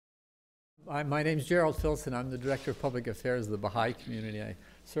My name's Gerald Filson. I'm the Director of Public Affairs of the Baha'i community. I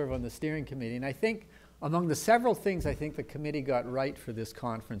serve on the steering committee. And I think among the several things I think the committee got right for this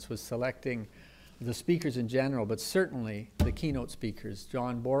conference was selecting the speakers in general, but certainly the keynote speakers.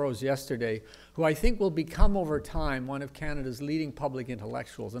 John Borrows yesterday, who I think will become over time one of Canada's leading public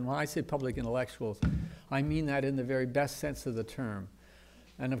intellectuals. And when I say public intellectuals, I mean that in the very best sense of the term.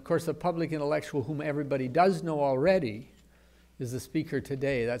 And of course, a public intellectual whom everybody does know already is the speaker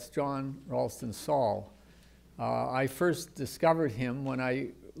today. That's John Ralston, Saul. I first discovered him when I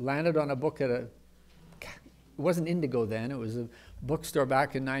landed on a book at it wasn't Indigo then, it was a bookstore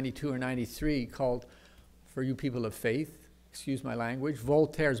back in 92 or 93 called, for you people of faith, excuse my language,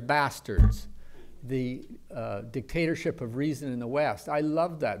 Voltaire's Bastards, the Dictatorship of Reason in the West. I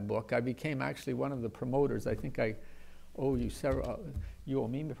loved that book. I became actually one of the promoters. I think I owe you several, you owe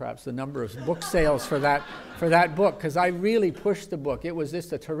me perhaps the number of book sales for that book, because I really pushed the book. It was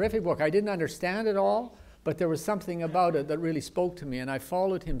just a terrific book. I didn't understand it all, but there was something about it that really spoke to me, and I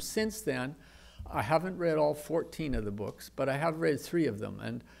followed him since then. I haven't read all 14 of the books, but I have read 3 of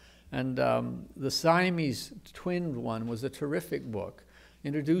them, and the Siamese twin one was a terrific book.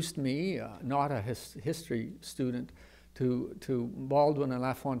 Introduced me, not a history student, to Baldwin and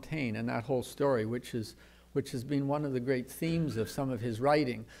La Fontaine and that whole story, which has been one of the great themes of some of his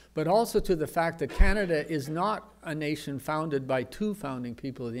writing, but also to the fact that Canada is not a nation founded by 2 founding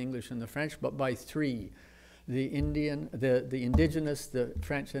people, the English and the French, but by 3. The indigenous, the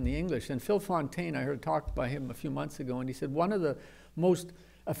French, and the English. And Phil Fontaine, I heard talk by him a few months ago, and he said one of the most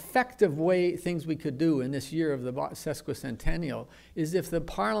effective things we could do in this year of the sesquicentennial is if the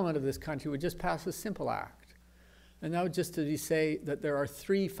Parliament of this country would just pass a simple act. And that would just to say that there are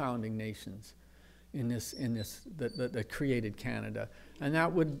 3 founding nations that created Canada. And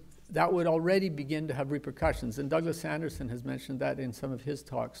that would already begin to have repercussions. And Douglas Anderson has mentioned that in some of his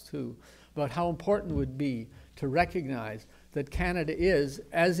talks too, about how important it would be to recognize that Canada is,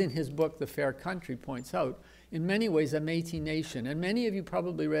 as in his book, The Fair Country points out, in many ways a Métis nation. And many of you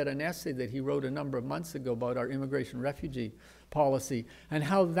probably read an essay that he wrote a number of months ago about our immigration refugee policy, and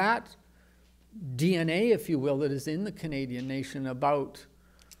how that DNA, if you will, that is in the Canadian nation about,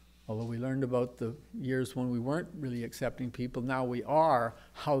 although we learned about the years when we weren't really accepting people, now we are,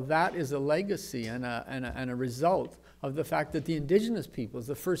 how that is a legacy and a result of the fact that the indigenous peoples,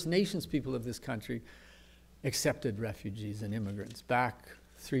 the First Nations people of this country, accepted refugees and immigrants back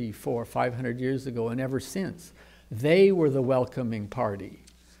 300, 400, 500 years ago, and ever since. They were the welcoming party.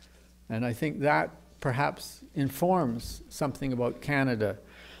 And I think that perhaps informs something about Canada.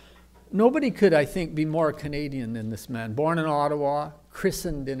 Nobody could, I think, be more Canadian than this man. Born in Ottawa,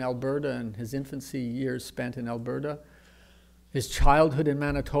 christened in Alberta, and his infancy years spent in Alberta. His childhood in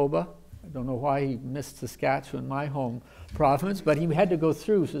Manitoba. I don't know why he missed Saskatchewan, my home province, but he had to go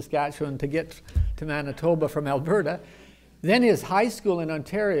through Saskatchewan to get to Manitoba from Alberta. Then his high school in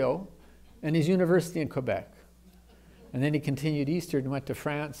Ontario and his university in Quebec. And then he continued eastward and went to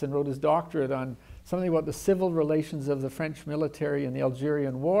France and wrote his doctorate on something about the civil relations of the French military in the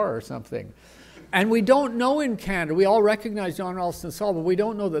Algerian War or something. And we don't know in Canada, we all recognize John Ralston Saul, but we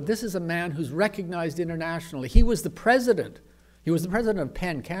don't know that this is a man who's recognized internationally. He was the president. He was the president of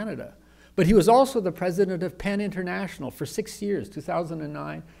PEN Canada. But he was also the president of PEN International for 6 years,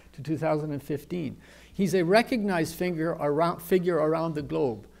 2009 to 2015. He's a recognized figure around the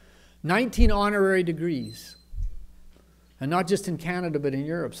globe. 19 honorary degrees. And not just in Canada, but in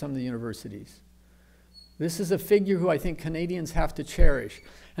Europe, some of the universities. This is a figure who I think Canadians have to cherish.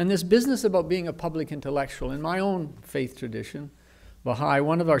 And this business about being a public intellectual, in my own faith tradition, Baha'i,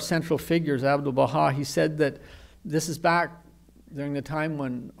 one of our central figures, Abdul Baha, he said that this is back during the time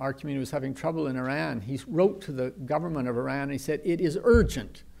when our community was having trouble in Iran. He wrote to the government of Iran and he said, "It is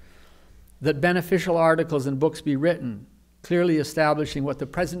urgent that beneficial articles and books be written, clearly establishing what the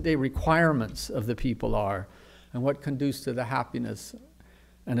present day requirements of the people are and what conduce to the happiness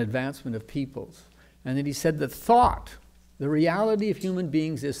and advancement of peoples." And then he said that thought, the reality of human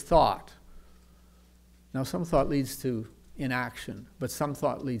beings is thought. Now some thought leads to inaction, but some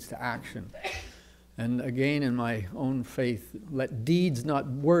thought leads to action. And again, in my own faith, let deeds, not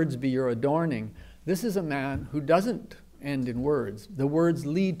words, be your adorning. This is a man who doesn't end in words. The words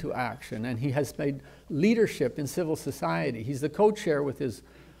lead to action, and he has made leadership in civil society. He's the co-chair with his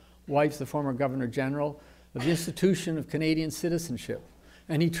wife, the former Governor General, of the Institution of Canadian Citizenship.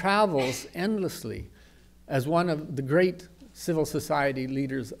 And he travels endlessly as one of the great civil society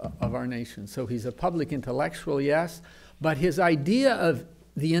leaders of our nation. So he's a public intellectual, yes, but his idea of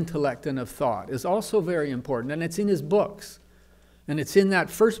the intellect and of thought is also very important, and it's in his books. And it's in that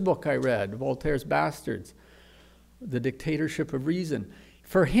first book I read, Voltaire's Bastards, The Dictatorship of Reason.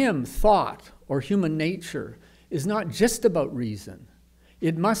 For him, thought, or human nature, is not just about reason.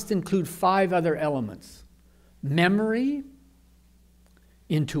 It must include 5 other elements: memory,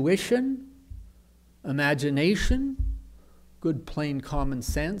 intuition, imagination, good plain common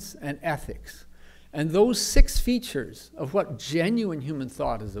sense, and ethics. And those 6 features of what genuine human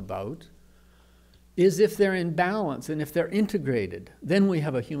thought is about is, if they're in balance and if they're integrated, then we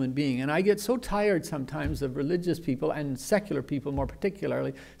have a human being. And I get so tired sometimes of religious people, and secular people more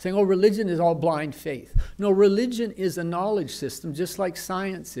particularly, saying, oh, religion is all blind faith. No, religion is a knowledge system, just like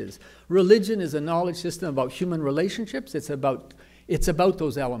science is. Religion is a knowledge system about human relationships. It's about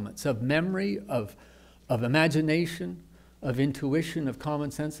those elements of memory, of imagination, of intuition, of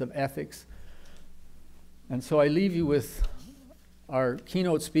common sense, of ethics. And so I leave you with our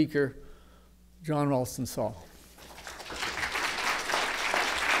keynote speaker, John Ralston, Saul.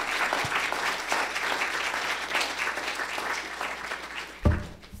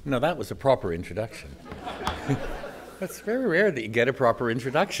 No, that was a proper introduction. It's very rare that you get a proper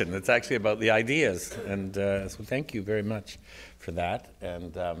introduction. It's actually about the ideas. And so thank you very much for that.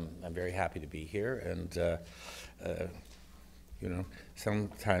 And I'm very happy to be here. And, you know,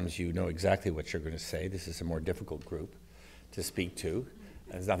 sometimes you know exactly what you're going to say. This is a more difficult group to speak to.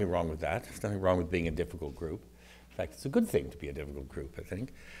 There's nothing wrong with that. There's nothing wrong with being a difficult group. In fact, it's a good thing to be a difficult group, I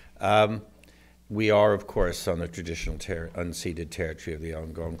think. We are, of course, on the traditional unceded territory of the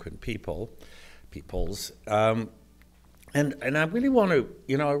Algonquin peoples. And I really want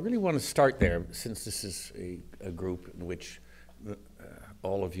to, start there, since this is a group in which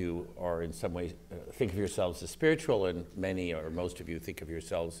all of you are in some way think of yourselves as spiritual, and many or most of you think of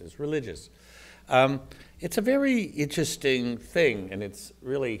yourselves as religious. It's a very interesting thing, and it's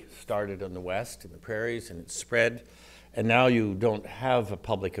really started in the West, in the prairies, and it's spread. And now you don't have a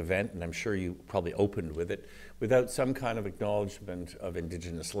public event, and I'm sure you probably opened with it, without some kind of acknowledgement of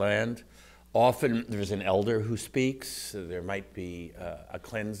Indigenous land. Often there's an elder who speaks. There might be a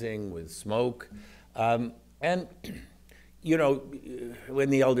cleansing with smoke. And, you know, when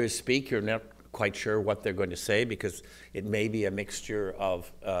the elders speak, you're not quite sure what they're going to say, because it may be a mixture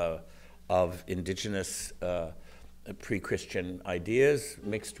of Indigenous pre-Christian ideas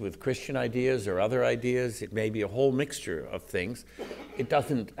mixed with Christian ideas or other ideas. It may be a whole mixture of things. It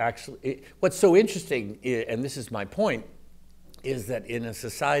doesn't actually... what's so interesting, and this is my point, is that in a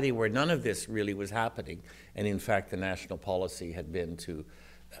society where none of this really was happening, and in fact the national policy had been to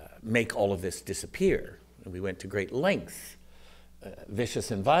make all of this disappear, and we went to great lengths,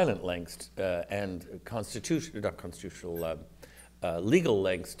 vicious and violent lengths, and legal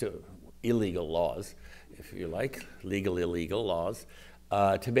lengths to illegal laws, if you like, illegal laws,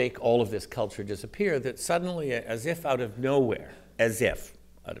 to make all of this culture disappear, that suddenly, as if out of nowhere,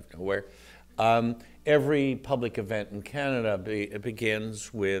 every public event in Canada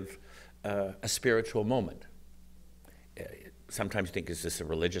begins with a spiritual moment. Sometimes you think, is this a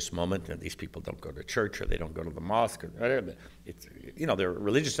religious moment, and these people don't go to church, or they don't go to the mosque, or whatever. It's, you know, there are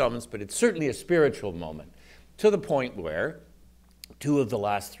religious elements, but it's certainly a spiritual moment, to the point where 2 of the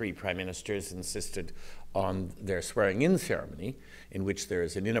last 3 prime ministers insisted on their swearing-in ceremony, in which there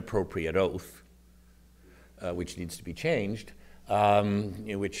is an inappropriate oath, which needs to be changed,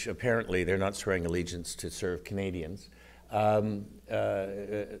 in which apparently they're not swearing allegiance to serve Canadians, that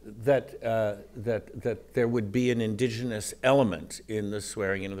there would be an Indigenous element in the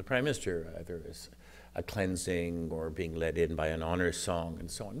swearing-in of the Prime Minister, either as a cleansing or being led in by an honor song and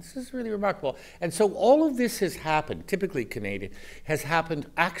so on. This is really remarkable. And so all of this has happened, typically Canadian, has happened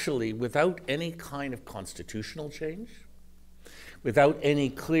actually without any kind of constitutional change, without any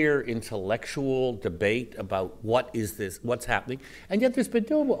clear intellectual debate about what is this, what's happening, and yet there's been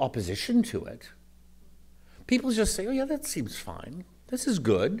no opposition to it. People just say, oh yeah, that seems fine. This is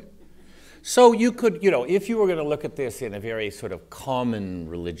good. So you could, you know, if you were going to look at this in a very sort of common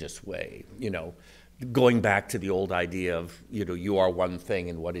religious way, you know, going back to the old idea of, you know, you are one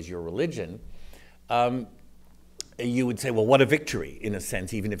thing and what is your religion, you would say, well, what a victory, in a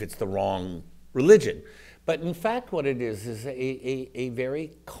sense, even if it's the wrong religion. But in fact, what it is a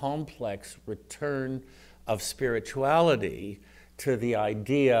very complex return of spirituality to the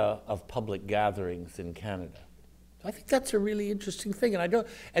idea of public gatherings in Canada. I think that's a really interesting thing,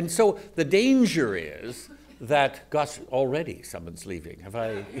 and so the danger is that, gosh, already someone's leaving. Have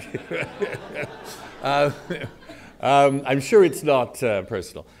I? I'm sure it's not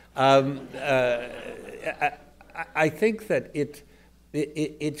personal. I think that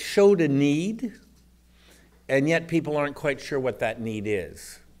it showed a need, and yet people aren't quite sure what that need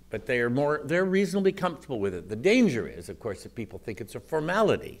is. But they're reasonably comfortable with it. The danger is, of course, that people think it's a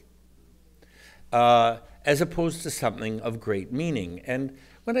formality. as opposed to something of great meaning. And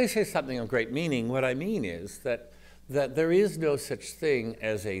when I say something of great meaning, what I mean is that there is no such thing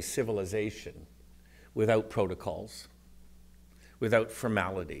as a civilization without protocols, without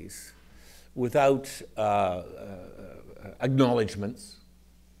formalities, without acknowledgements.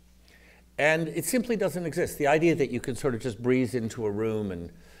 And it simply doesn't exist. The idea that you can sort of just breeze into a room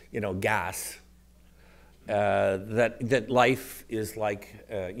and, gas, that life is like,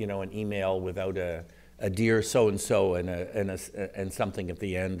 an email without a dear so-and-so and something at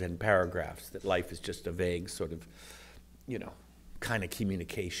the end and paragraphs, that life is just a vague sort of, kind of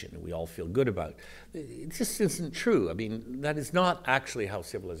communication we all feel good about. It just isn't true. I mean, that is not actually how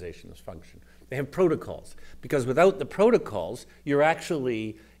civilizations function. They have protocols, because without the protocols, you're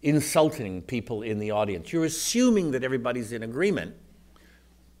actually insulting people in the audience. You're assuming that everybody's in agreement,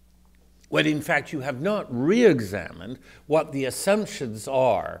 when in fact you have not re-examined what the assumptions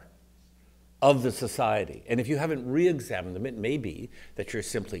are of the society. And if you haven't re-examined them, it may be that you're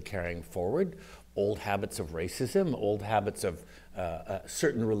simply carrying forward old habits of racism, old habits of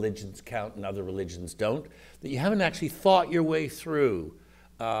certain religions count and other religions don't, that you haven't actually thought your way through.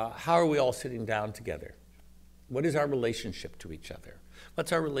 How are we all sitting down together? What is our relationship to each other?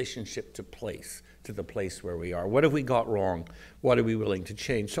 What's our relationship to the place where we are? What have we got wrong? What are we willing to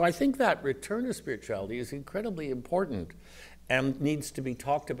change? So I think that return to spirituality is incredibly important and needs to be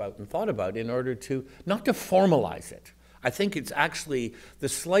talked about and thought about in order to, not to formalize it. I think it's actually the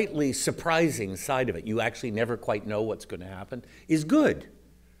slightly surprising side of it. You actually never quite know what's going to happen, is good.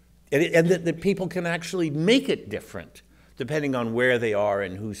 And that people can actually make it different depending on where they are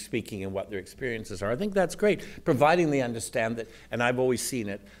and who's speaking and what their experiences are. I think that's great, providing they understand that, and I've always seen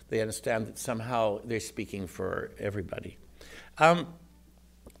it, they understand that somehow they're speaking for everybody. I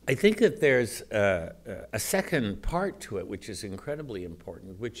think that there's a second part to it which is incredibly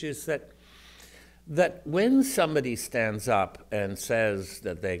important, which is that when somebody stands up and says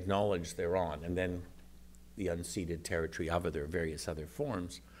that they acknowledge they're on, and then the unceded territory of their various other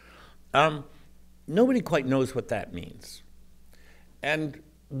forms, nobody quite knows what that means. And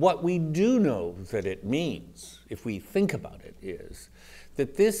what we do know that it means, if we think about it, is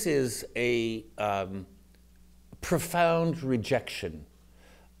that this is a profound rejection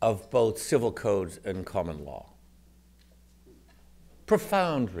of both civil codes and common law.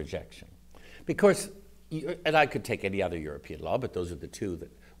 Profound rejection. Because, and I could take any other European law, but those are the two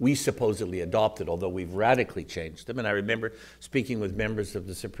that we supposedly adopted, although we've radically changed them. And I remember speaking with members of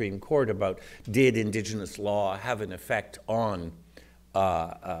the Supreme Court about, did Indigenous law have an effect on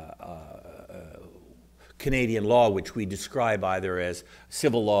Canadian law, which we describe either as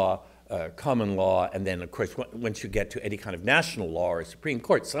civil law, common law, and then, of course, once you get to any kind of national law or Supreme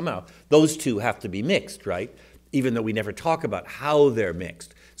Court, somehow those two have to be mixed, right? Even though we never talk about how they're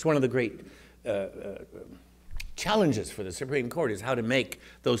mixed. It's one of the great challenges for the Supreme Court is how to make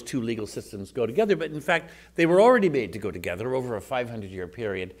those two legal systems go together. But in fact, they were already made to go together over a 500-year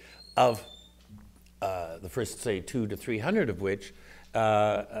period of the first, say, 200 to 300 of which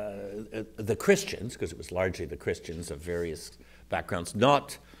the Christians, because it was largely the Christians of various backgrounds,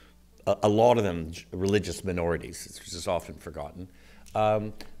 not a lot of them religious minorities, which is often forgotten,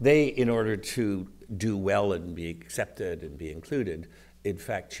 they, in order to do well and be accepted and be included, in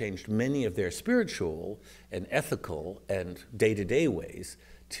fact, changed many of their spiritual and ethical and day-to-day ways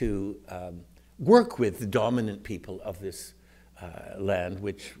to work with the dominant people of this land,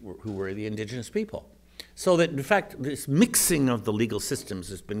 who were the Indigenous people. So that, in fact, this mixing of the legal systems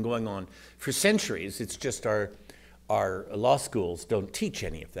has been going on for centuries. It's just our law schools don't teach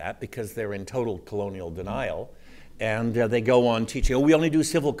any of that because they're in total colonial denial. And they go on teaching, oh, we only do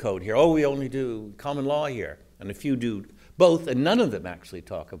civil code here. Oh, we only do common law here. And a few do both, and none of them actually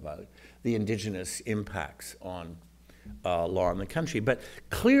talk about the Indigenous impacts on law in the country. But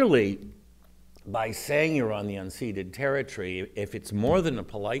clearly, by saying you're on the unceded territory, if it's more than a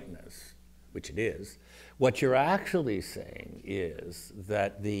politeness, which it is, what you're actually saying is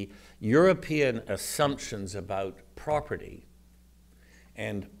that the European assumptions about property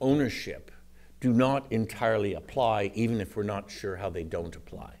and ownership do not entirely apply, even if we're not sure how they don't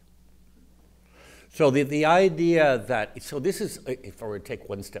apply. So the idea that, so this is, if I were to take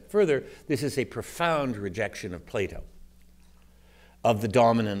one step further, this is a profound rejection of Plato, of the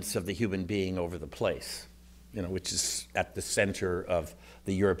dominance of the human being over the place, which is at the center of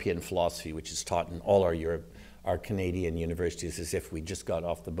the European philosophy, which is taught in all our Canadian universities, as if we just got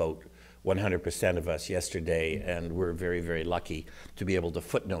off the boat, 100% of us yesterday, and we're very, very lucky to be able to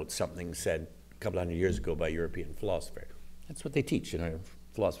footnote something said a couple hundred years ago by a European philosopher. That's what they teach in our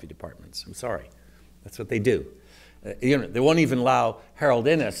philosophy departments. I'm sorry. That's what they do. They won't even allow Harold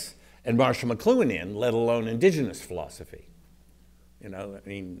Innis and Marshall McLuhan in, let alone indigenous philosophy. You know, I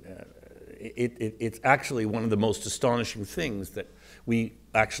mean, it's actually one of the most astonishing things that we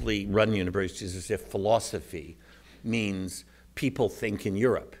actually run universities as if philosophy means people think in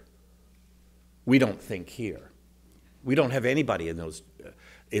Europe. We don't think here. We don't have anybody in those,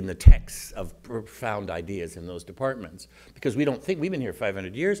 in the texts of profound ideas in those departments, because we don't think. We've been here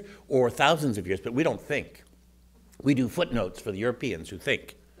 500 years or thousands of years, but we don't think. We do footnotes for the Europeans who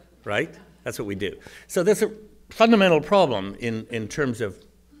think, right? That's what we do. So there's a fundamental problem in terms of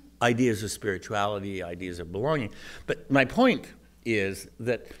ideas of spirituality, ideas of belonging. But my point is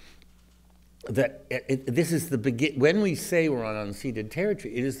that this is the when we say we're on unceded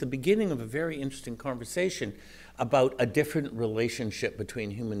territory, it is the beginning of a very interesting conversation about a different relationship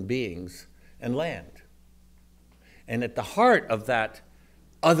between human beings and land. And at the heart of that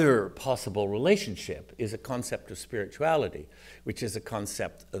other possible relationship is a concept of spirituality, which is a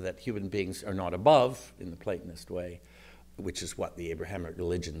concept that human beings are not above in the Platonist way, which is what the Abrahamic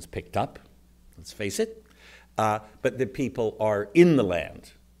religions picked up, let's face it, but that people are in the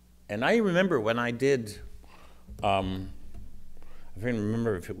land. And I remember when I did, I don't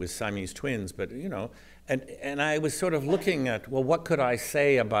remember if it was Siamese twins, but you know, and I was sort of looking at, well, what could I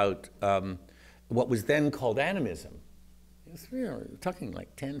say about what was then called animism? You know, talking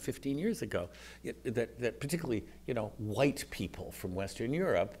like 10, 15 years ago, that particularly, you know, white people from Western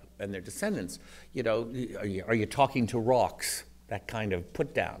Europe and their descendants, you know, are you talking to rocks? That kind of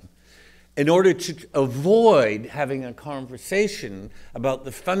put down. In order to avoid having a conversation about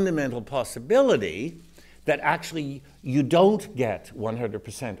the fundamental possibility that actually you don't get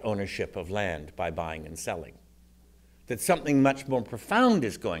 100% ownership of land by buying and selling. That something much more profound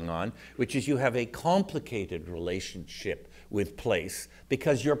is going on, which is you have a complicated relationship with place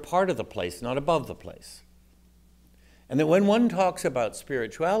because you're part of the place, not above the place. And that when one talks about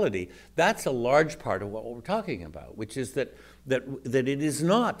spirituality, that's a large part of what we're talking about, which is that it is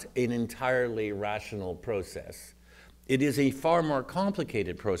not an entirely rational process. It is a far more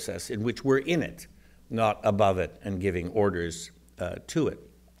complicated process in which we're in it, not above it and giving orders to it.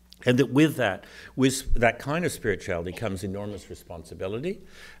 And that with that kind of spirituality comes enormous responsibility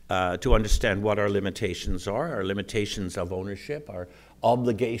to understand what our limitations are, our limitations of ownership, our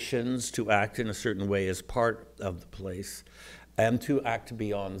obligations to act in a certain way as part of the place, and to act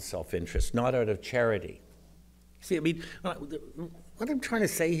beyond self-interest, not out of charity. See, I mean, what I'm trying to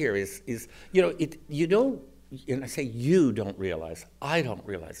say here is you know, you don't, and I say you don't realize, I don't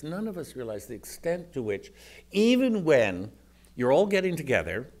realize, none of us realize the extent to which, even when you're all getting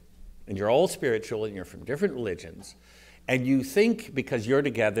together, and you're all spiritual, and you're from different religions, and you think because you're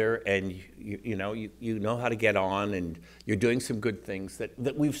together and you know how to get on and you're doing some good things,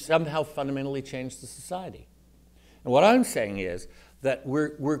 that we've somehow fundamentally changed the society. And what I'm saying is that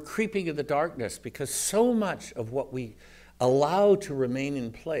we're creeping in the darkness because so much of what we allow to remain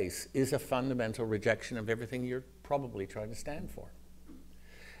in place is a fundamental rejection of everything you're probably trying to stand for.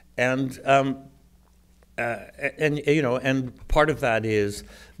 And you know, and part of that is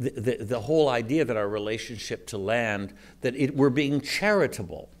the whole idea that our relationship to land, that we're being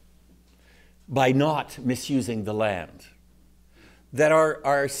charitable by not misusing the land. That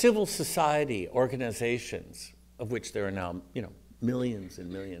our civil society organizations, of which there are now, you know, millions and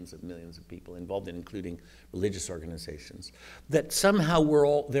millions and millions of people involved in, including religious organizations, that somehow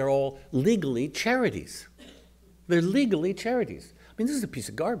they're all legally charities. They're legally charities. I mean, this is a piece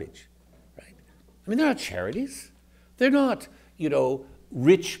of garbage. I mean, they're not charities. They're not, you know,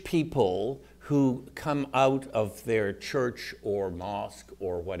 rich people who come out of their church or mosque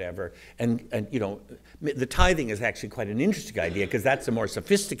or whatever. And you know, the tithing is actually quite an interesting idea because that's a more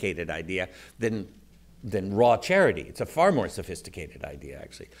sophisticated idea than raw charity. It's a far more sophisticated idea,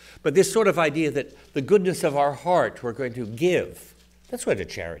 actually. But this sort of idea that the goodness of our heart we're going to give, that's what a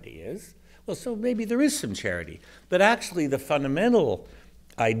charity is. Well, so maybe there is some charity. But actually the fundamental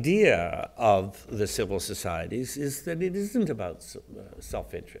idea of the civil societies is that it isn't about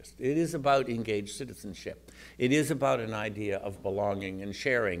self-interest. It is about engaged citizenship. It is about an idea of belonging and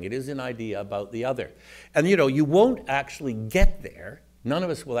sharing. It is an idea about the other. And you know, you won't actually get there. None of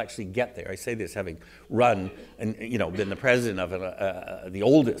us will actually get there. I say this having run and, you know, been the president of the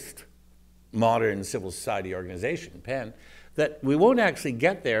oldest modern civil society organization, PEN, that we won't actually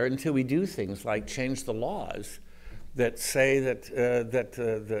get there until we do things like change the laws that say that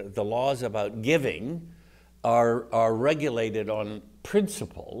the laws about giving are regulated on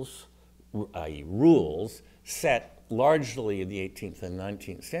principles, i.e. rules, set largely in the 18th and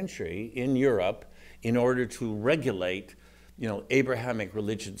 19th century in Europe in order to regulate, you know, Abrahamic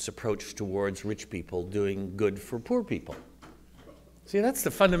religion's approach towards rich people doing good for poor people. See, that's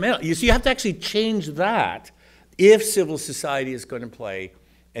the fundamental. You see, you have to actually change that if civil society is going to play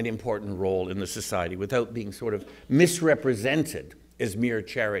an important role in the society without being sort of misrepresented as mere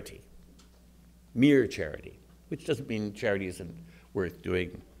charity. Mere charity, which doesn't mean charity isn't worth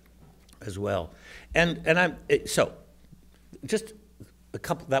doing as well. So just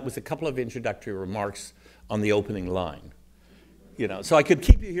that was a couple of introductory remarks on the opening line. You know, so I could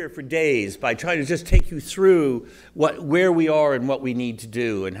keep you here for days by trying to just take you through where we are and what we need to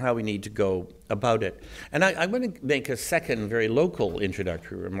do and how we need to go about it. And I want to make a second very local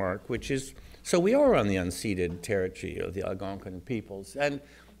introductory remark, which is, so we are on the unceded territory of the Algonquin peoples. And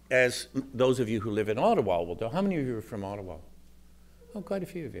as those of you who live in Ottawa will know, how many of you are from Ottawa? Oh, quite a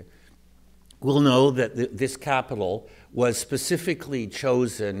few of you. Will know that this capital was specifically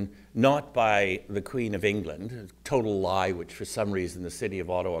chosen not by the Queen of England, a total lie which for some reason the city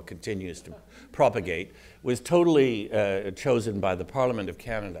of Ottawa continues to propagate, was totally chosen by the Parliament of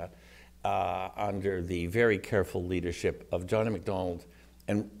Canada under the very careful leadership of John MacDonald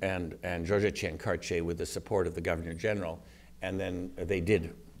and Georges-Étienne Cartier with the support of the Governor General. And then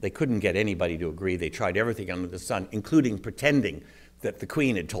they couldn't get anybody to agree. They tried everything under the sun, including pretending that the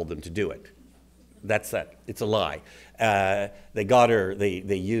Queen had told them to do it. That's that. It's a lie. They got her,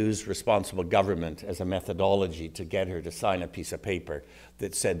 they used responsible government as a methodology to get her to sign a piece of paper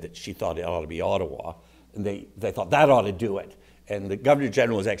that said that she thought it ought to be Ottawa. And they thought that ought to do it. And the Governor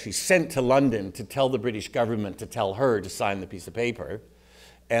General was actually sent to London to tell the British government to tell her to sign the piece of paper.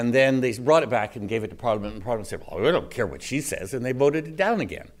 And then they brought it back and gave it to Parliament, and Parliament said, well, we don't care what she says, and they voted it down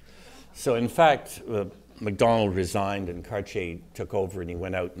again. So in fact, MacDonald resigned and Cartier took over, and he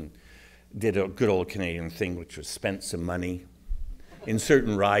went out and did a good old Canadian thing, which was spent some money in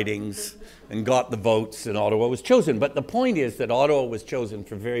certain ridings and got the votes, and Ottawa was chosen. But the point is that Ottawa was chosen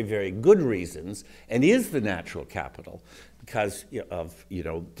for very, very good reasons and is the natural capital because of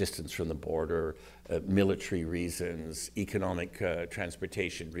distance from the border, military reasons, economic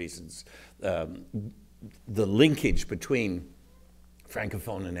transportation reasons, the linkage between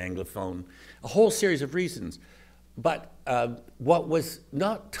Francophone and Anglophone, a whole series of reasons. But what was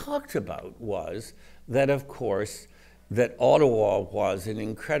not talked about was that, of course, that Ottawa was an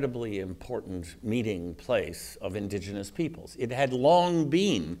incredibly important meeting place of Indigenous peoples. It had long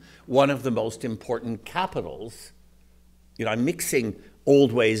been one of the most important capitals. I'm mixing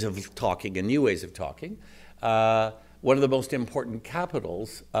old ways of talking and new ways of talking. One of the most important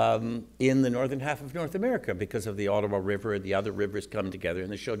capitals in the northern half of North America because of the Ottawa River and the other rivers come together in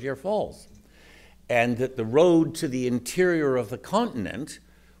the Chaudière Falls. And that the road to the interior of the continent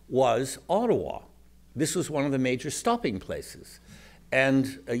was Ottawa. This was one of the major stopping places.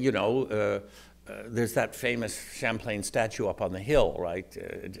 And, there's that famous Champlain statue up on the hill, right,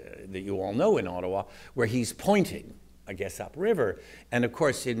 that you all know in Ottawa, where he's pointing, I guess, upriver. And of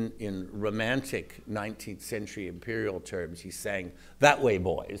course, in romantic 19th century imperial terms, he's saying, "That way,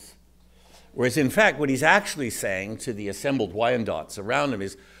 boys." Whereas in fact, what he's actually saying to the assembled Wyandots around him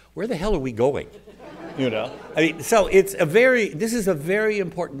is, where the hell are we going? So this is a very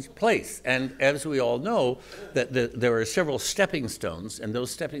important place. And as we all know, that there are several stepping stones, and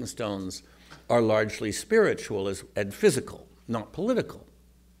those stepping stones are largely spiritual and physical, not political,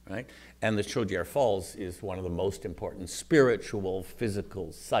 right? And the Chaudière Falls is one of the most important spiritual,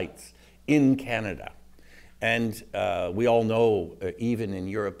 physical sites in Canada. And we all know, even in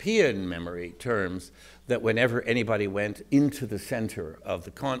European memory terms, that whenever anybody went into the center of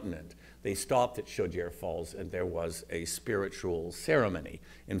the continent, they stopped at Chaudière Falls and there was a spiritual ceremony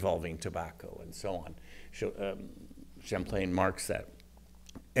involving tobacco and so on. Champlain marks that.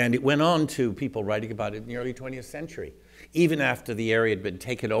 And it went on to people writing about it in the early 20th century. Even after the area had been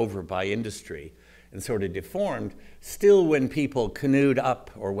taken over by industry and sort of deformed, still when people canoed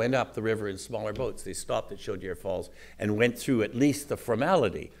up or went up the river in smaller boats, they stopped at Chaudière Falls and went through at least the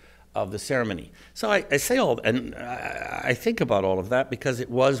formality of the ceremony. So I say all, and I think about all of that because it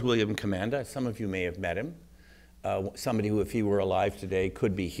was William Commanda. Some of you may have met him. Somebody who, if he were alive today,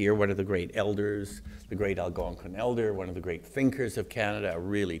 could be here, one of the great elders, the great Algonquin elder, one of the great thinkers of Canada, a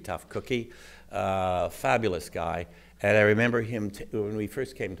really tough cookie, fabulous guy. And I remember him, when we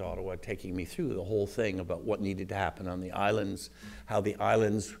first came to Ottawa, taking me through the whole thing about what needed to happen on the islands, how the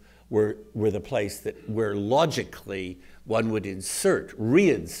islands were the place where logically one would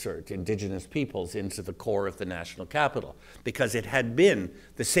reinsert Indigenous peoples into the core of the national capital, because it had been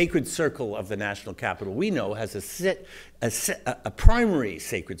the sacred circle of the national capital. We know has a primary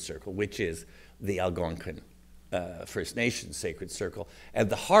sacred circle, which is the Algonquin First Nations sacred circle, and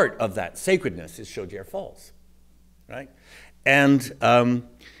the heart of that sacredness is Chaudière Falls, right? And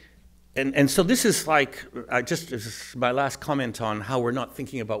And so this is like, this is my last comment on how we're not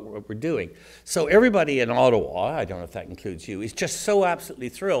thinking about what we're doing. So everybody in Ottawa, I don't know if that includes you, is just so absolutely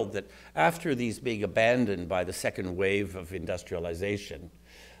thrilled that after these being abandoned by the second wave of industrialization,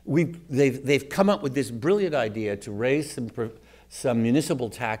 they've come up with this brilliant idea to raise some municipal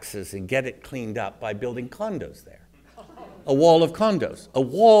taxes and get it cleaned up by building condos there. A wall of condos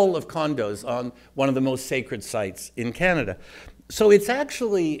on one of the most sacred sites in Canada. So it's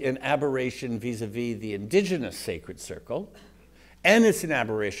actually an aberration vis-a-vis the Indigenous sacred circle, and it's an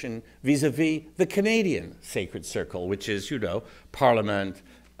aberration vis-a-vis the Canadian sacred circle, which is, you know, Parliament,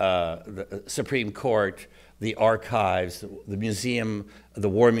 the Supreme Court, the archives, the museum, the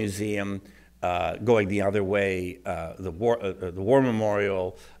War Museum, going the other way, the War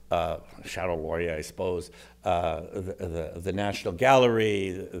Memorial, Shadow Warrior, I suppose, the National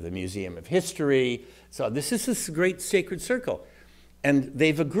Gallery, the Museum of History. So this is this great sacred circle. And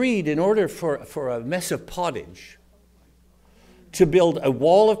they've agreed, in order for a mess of pottage, to build a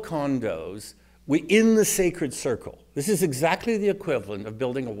wall of condos within the sacred circle. This is exactly the equivalent of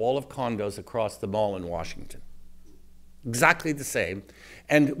building a wall of condos across the mall in Washington. Exactly the same.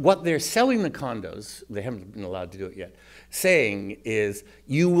 And what they're selling the condos, they haven't been allowed to do it yet, saying is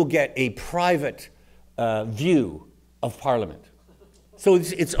you will get a private view of Parliament. So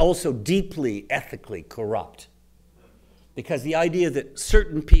it's also deeply ethically corrupt. Because the idea that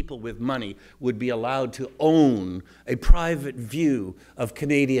certain people with money would be allowed to own a private view of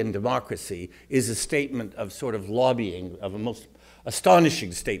Canadian democracy is a statement of sort of lobbying, of a most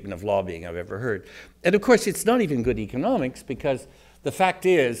astonishing statement of lobbying I've ever heard. And of course, it's not even good economics, because the fact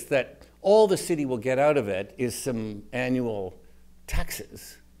is that all the city will get out of it is some annual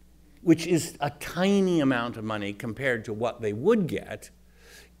taxes, which is a tiny amount of money compared to what they would get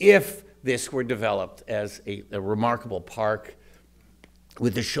if this were developed as a remarkable park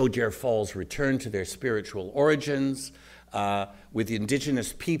with the Chaudière Falls return to their spiritual origins, with the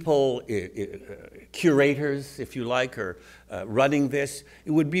Indigenous people, curators, if you like, are running this.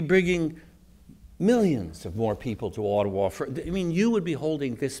 It would be bringing millions of more people to Ottawa. I mean, you would be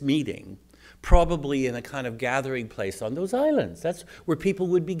holding this meeting probably in a kind of gathering place on those islands. That's where people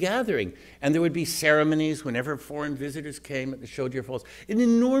would be gathering. And there would be ceremonies whenever foreign visitors came at the Chaudière Falls. An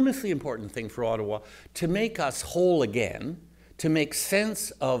enormously important thing for Ottawa, to make us whole again, to make sense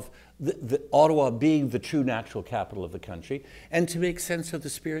of the Ottawa being the true natural capital of the country, and to make sense of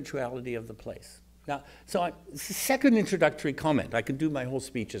the spirituality of the place. Now, it's the second introductory comment. I could do my whole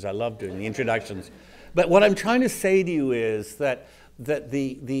speeches. I love doing the introductions. But what I'm trying to say to you is that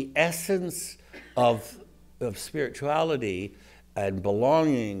the essence of spirituality and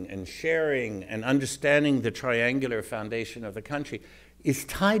belonging and sharing and understanding the triangular foundation of the country is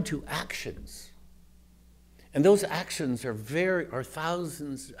tied to actions. And those actions are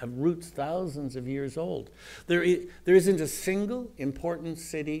thousands of roots, thousands of years old. There isn't a single important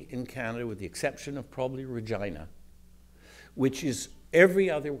city in Canada, with the exception of probably Regina, which is every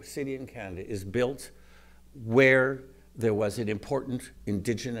other city in Canada is built where there was an important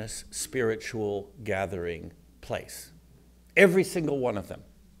Indigenous spiritual gathering place. Every single one of them.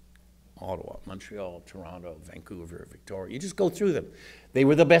 Ottawa, Montreal, Toronto, Vancouver, Victoria. You just go through them. They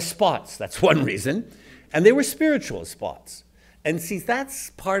were the best spots. That's one reason. And they were spiritual spots. And see,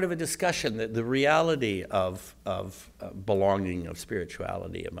 that's part of a discussion, that the reality of belonging, of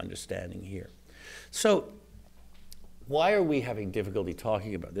spirituality, of understanding here. So why are we having difficulty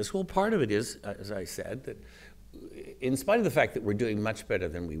talking about this? Well, part of it is, as I said, that in spite of the fact that we're doing much better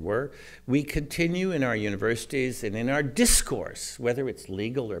than we were, we continue in our universities and in our discourse, whether it's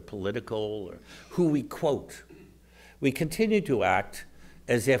legal or political or who we quote, we continue to act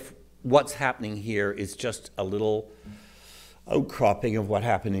as if what's happening here is just a little outcropping of what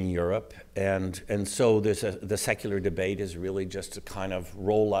happened in Europe. And so the secular debate is really just a kind of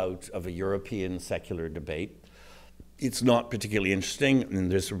rollout of a European secular debate. It's not particularly interesting,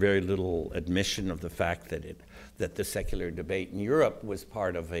 and there's very little admission of the fact that the secular debate in Europe was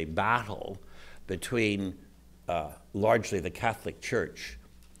part of a battle between largely the Catholic Church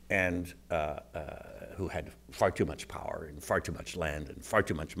and who had far too much power and far too much land and far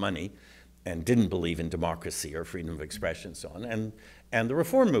too much money, and didn't believe in democracy or freedom of expression and so on, and the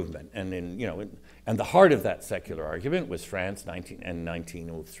Reform movement. And and the heart of that secular argument was France in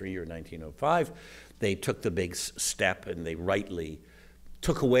 1903 or 1905. They took the big step, and they rightly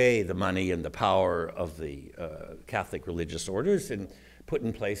took away the money and the power of the Catholic religious orders and put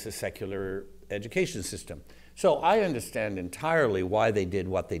in place a secular education system. So I understand entirely why they did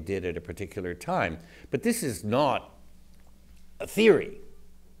what they did at a particular time. But this is not a theory.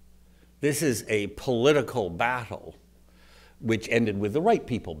 This is a political battle which ended with the right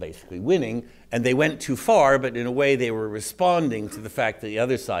people basically winning, and they went too far, but in a way they were responding to the fact that the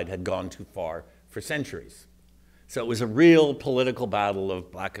other side had gone too far for centuries. So it was a real political battle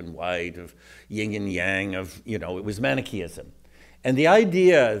of black and white, of yin and yang, of, you know, it was Manichaeism. And the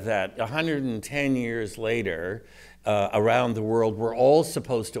idea that 110 years later, around the world, we're all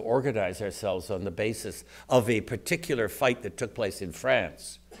supposed to organize ourselves on the basis of a particular fight that took place in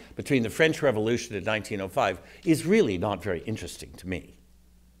France between the French Revolution in 1905 is really not very interesting to me.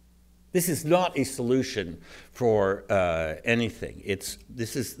 This is not a solution for anything.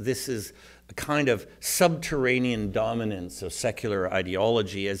 This is a kind of subterranean dominance of secular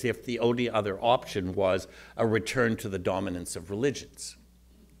ideology, as if the only other option was a return to the dominance of religions.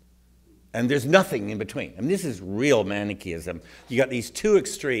 And there's nothing in between. I mean, this is real Manichaeism. You got these two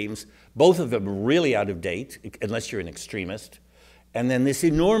extremes, both of them really out of date, unless you're an extremist. And then this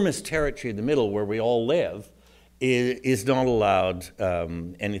enormous territory in the middle where we all live is not allowed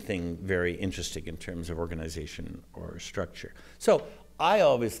anything very interesting in terms of organization or structure. So I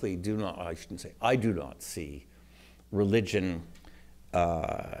obviously do not, I shouldn't say, I do not see religion,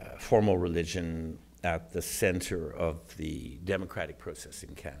 formal religion, at the center of the democratic process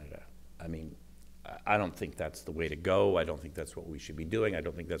in Canada. I mean, I don't think that's the way to go. I don't think that's what we should be doing. I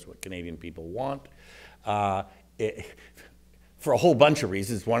don't think that's what Canadian people want. For a whole bunch of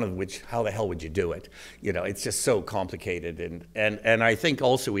reasons, one of which, how the hell would you do it? You know, it's just so complicated. And I think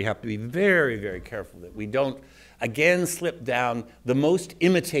also we have to be very, very careful that we don't, again, slip down the most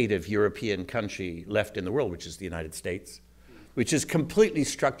imitative European country left in the world, which is the United States, which is completely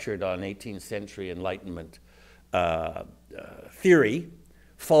structured on 18th century Enlightenment theory,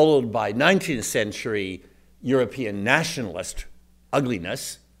 followed by 19th century European nationalist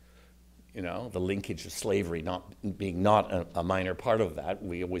ugliness, you know, the linkage of slavery not being a minor part of that.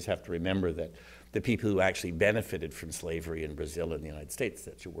 We always have to remember that the people who actually benefited from slavery in Brazil and the United States,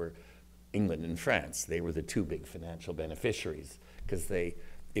 that were England and France. They were the two big financial beneficiaries because it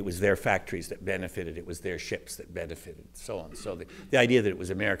was their factories that benefited, it was their ships that benefited, so on. So the idea that it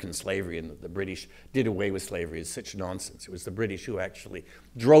was American slavery and that the British did away with slavery is such nonsense. It was the British who actually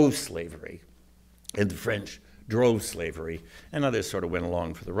drove slavery, and the French drove slavery, and others sort of went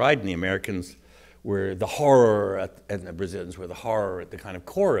along for the ride, and the Americans were the horror, and the Brazilians were the horror at the kind of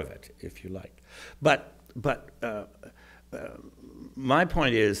core of it, if you like. But my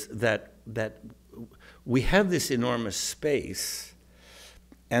point is that we have this enormous space,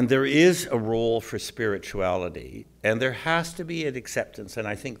 and there is a role for spirituality, and there has to be an acceptance, and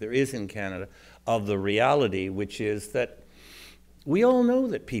I think there is in Canada, of the reality, which is that we all know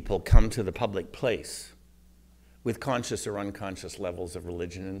that people come to the public place with conscious or unconscious levels of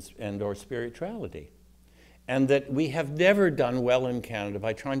religion and or spirituality, and that we have never done well in Canada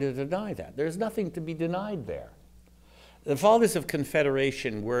by trying to deny that. There's nothing to be denied there. The fathers of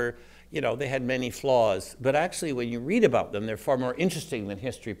confederation were, you know, they had many flaws, but actually when you read about them, they're far more interesting than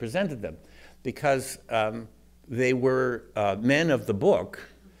history presented them, because they were men of the book.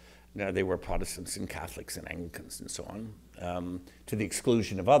 Now, they were Protestants and Catholics and Anglicans and so on, to the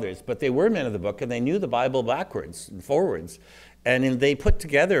exclusion of others, but they were men of the book, and they knew the Bible backwards and forwards, and they put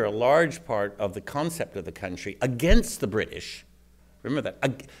together a large part of the concept of the country against the British. Remember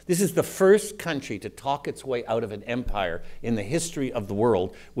that. This is the first country to talk its way out of an empire in the history of the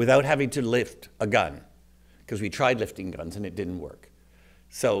world without having to lift a gun, because we tried lifting guns and it didn't work.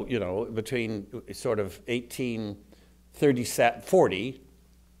 So, you know, between sort of 1840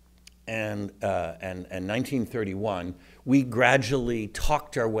 and 1931, we gradually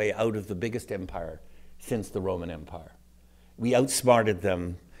talked our way out of the biggest empire since the Roman Empire. We outsmarted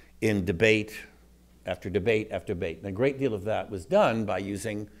them in debate after debate after debate. And a great deal of that was done by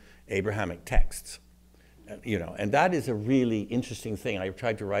using Abrahamic texts. You know, and that is a really interesting thing. I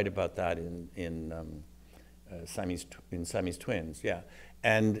tried to write about that in Siamese Twins, yeah.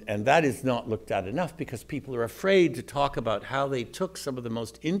 And that is not looked at enough because people are afraid to talk about how they took some of the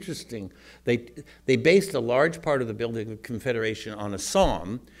most interesting, they based a large part of the building of Confederation on a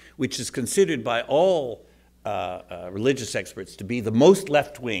psalm, which is considered by all religious experts to be the most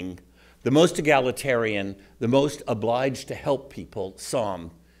left-wing, the most egalitarian, the most obliged to help people psalm.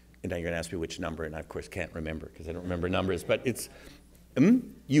 And now you're going to ask me which number, and I, of course, can't remember because I don't remember numbers, but it's,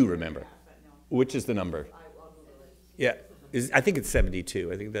 you remember. Which is the number? Yeah, I think it's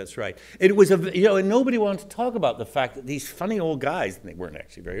 72. I think that's right. It was, you know, and nobody wanted to talk about the fact that these funny old guys, and they weren't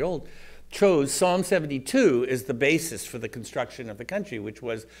actually very old, chose Psalm 72 as the basis for the construction of the country, which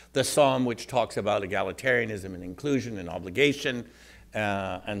was the psalm which talks about egalitarianism and inclusion and obligation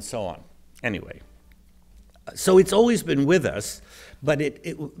and so on. Anyway, So it's always been with us, but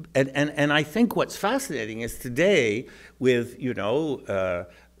and I think what's fascinating is today with, you know,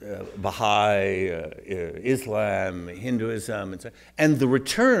 Baha'i, Islam, Hinduism, and the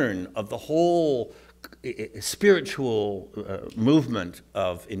return of the whole spiritual movement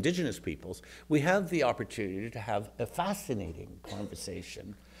of indigenous peoples, we have the opportunity to have a fascinating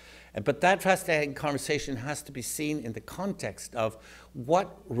conversation. But that fascinating conversation has to be seen in the context of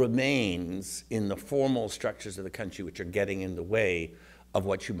what remains in the formal structures of the country which are getting in the way of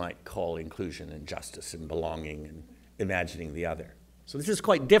what you might call inclusion and justice and belonging and imagining the other. So this is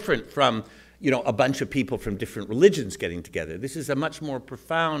quite different from, you know, a bunch of people from different religions getting together. This is a much more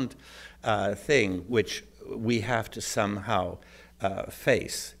profound thing which we have to somehow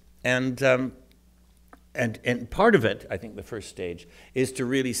face. And part of it, I think the first stage, is to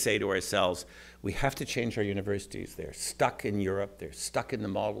really say to ourselves, we have to change our universities. They're stuck in Europe. They're stuck in the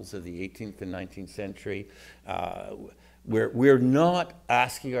models of the 18th and 19th century. We're not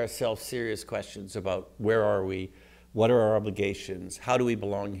asking ourselves serious questions about where are we, what are our obligations, how do we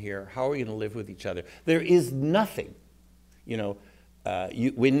belong here, how are we going to live with each other. There is nothing, you know,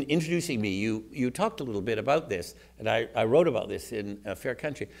 when introducing me, you talked a little bit about this, and I wrote about this in Fair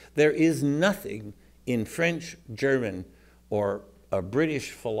Country. There is nothing in French, German, or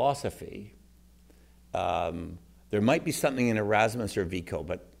British philosophy. There might be something in Erasmus or Vico,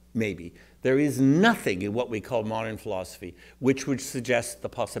 but maybe. There is nothing in what we call modern philosophy which would suggest the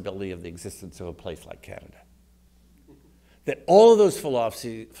possibility of the existence of a place like Canada. That all of those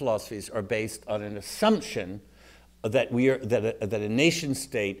philosophies are based on an assumption that that a nation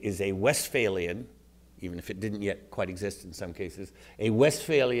state is a Westphalian, even if it didn't yet quite exist in some cases, a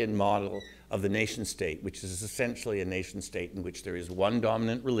Westphalian model of the nation state, which is essentially a nation state in which there is one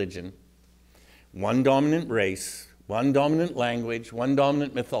dominant religion, one dominant race, one dominant language, one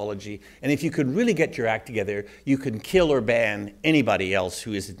dominant mythology, and if you could really get your act together, you can kill or ban anybody else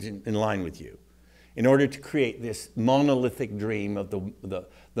who isn't in line with you, in order to create this monolithic dream of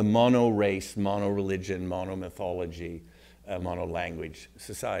the mono-race, mono-religion, mono-mythology, mono-language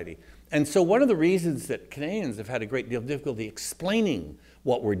society. And so one of the reasons that Canadians have had a great deal of difficulty explaining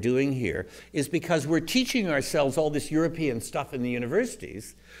what we're doing here is because we're teaching ourselves all this European stuff in the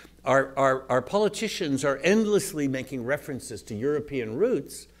universities. Our politicians are endlessly making references to European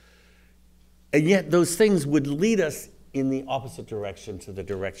roots, and yet those things would lead us in the opposite direction to the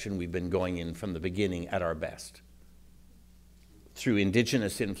direction we've been going in from the beginning at our best. Through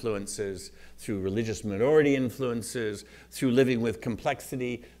indigenous influences, through religious minority influences, through living with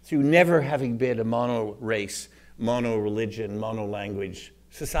complexity, through never having been a mono-race, mono-religion, mono-language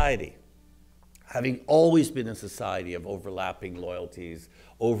society. Having always been a society of overlapping loyalties,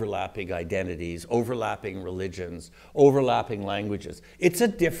 overlapping identities, overlapping religions, overlapping languages. It's a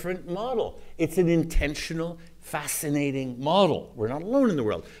different model. It's an intentional, fascinating model. We're not alone in the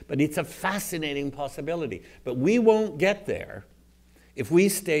world, but it's a fascinating possibility. But we won't get there if we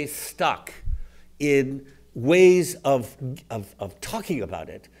stay stuck in ways of talking about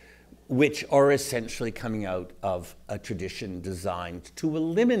it, which are essentially coming out of a tradition designed to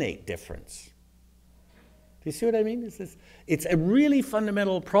eliminate difference. Do you see what I mean? It's a really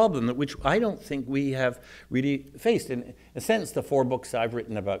fundamental problem that which I don't think we have really faced. In a sense, the 4 books I've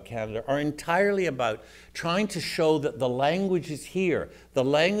written about Canada are entirely about trying to show that the language is here. The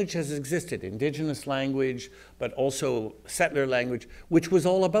language has existed, Indigenous language, but also settler language, which was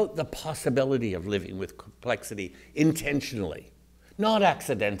all about the possibility of living with complexity intentionally, not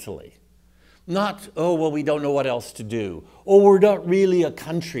accidentally. Not, oh, well, we don't know what else to do. Or we're not really a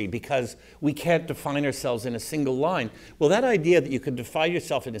country because we can't define ourselves in a single line. Well, that idea that you can define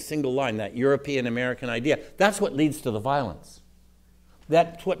yourself in a single line, that European-American idea, that's what leads to the violence.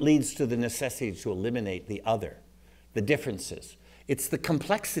 That's what leads to the necessity to eliminate the other, the differences. It's the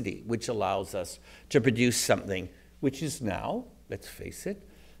complexity which allows us to produce something which is now, let's face it,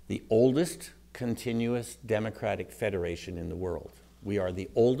 the oldest continuous democratic federation in the world. We are the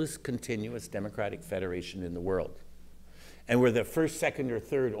oldest continuous democratic federation in the world. And we're the first, second, or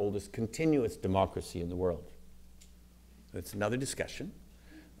third oldest continuous democracy in the world. That's another discussion.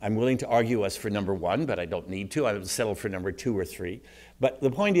 I'm willing to argue us for number 1, but I don't need to. I would settle for number 2 or 3. But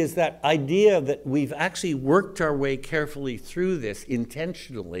the point is that idea that we've actually worked our way carefully through this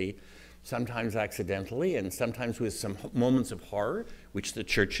intentionally, sometimes accidentally, and sometimes with some moments of horror, which the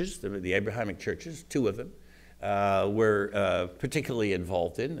churches, the Abrahamic churches, 2 of them, were particularly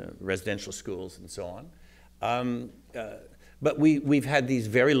involved in, residential schools and so on. But we've had these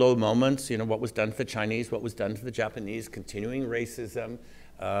very low moments, you know, what was done to the Chinese, what was done to the Japanese, continuing racism,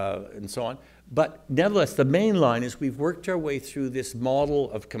 and so on. But nevertheless, the main line is we've worked our way through this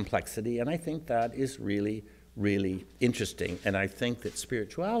model of complexity, and I think that is really, really interesting. And I think that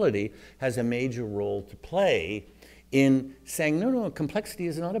spirituality has a major role to play in saying, no, complexity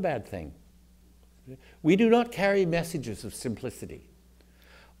is not a bad thing. We do not carry messages of simplicity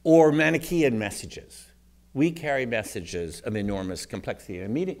or Manichaean messages. We carry messages of enormous complexity.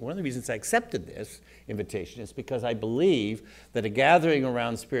 And one of the reasons I accepted this invitation is because I believe that a gathering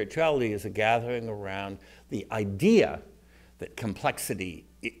around spirituality is a gathering around the idea that complexity,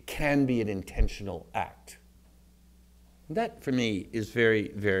 it can be an intentional act. That, for me, is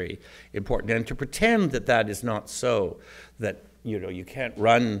very, very important. And to pretend that that is not so, that you can't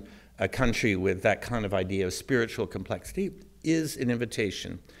run a country with that kind of idea of spiritual complexity, is an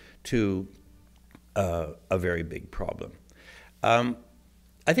invitation to a very big problem.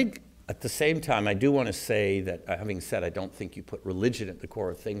 I think at the same time, I do want to say that, having said I don't think you put religion at the core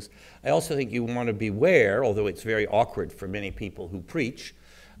of things, I also think you want to beware, although it's very awkward for many people who preach,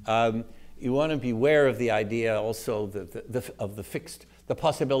 you want to beware of the idea also of the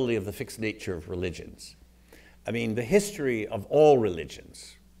possibility of the fixed nature of religions. I mean, the history of all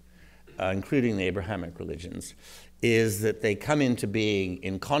religions, including the Abrahamic religions, is that they come into being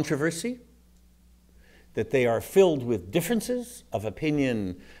in controversy, that they are filled with differences of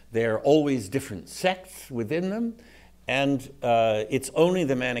opinion. There are always different sects within them, and it's only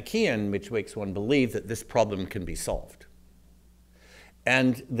the Manichaean which makes one believe that this problem can be solved.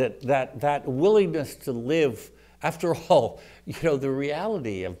 And that willingness to live, after all, the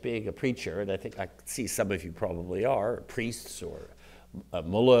reality of being a preacher, and I think I see some of you probably are, priests or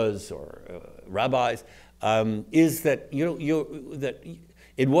mullahs or rabbis, is that that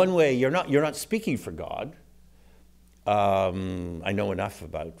in one way you're not speaking for God. I know enough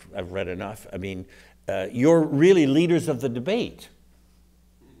about, I've read enough. I mean, you're really leaders of the debate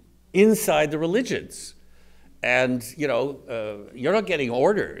inside the religions. And, you're not getting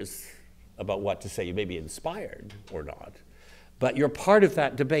orders about what to say. You may be inspired or not, but you're part of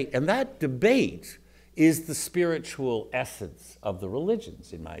that debate. And that debate is the spiritual essence of the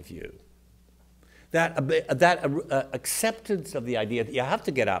religions, in my view. That acceptance of the idea that you have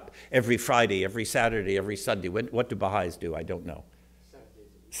to get up every Friday, every Saturday, every Sunday. What do Baha'is do? I don't know.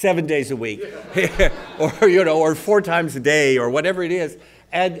 7 days a week. or 4 times a day, or whatever it is.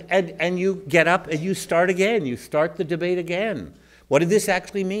 And you get up and you start again. You start the debate again. What did this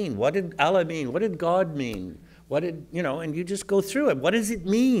actually mean? What did Allah mean? What did God mean? And you just go through it. What does it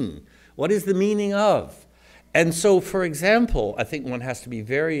mean? What is the meaning of? And so, for example, I think one has to be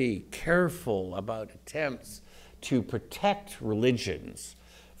very careful about attempts to protect religions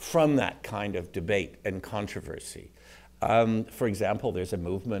from that kind of debate and controversy. For example, there's a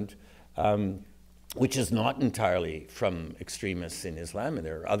movement which is not entirely from extremists in Islam, and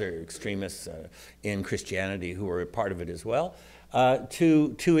there are other extremists in Christianity who are a part of it as well,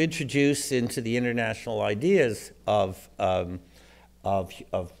 to introduce into the international ideas of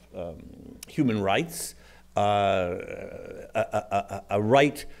human rights, a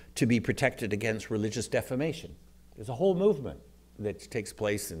right to be protected against religious defamation. There's a whole movement that takes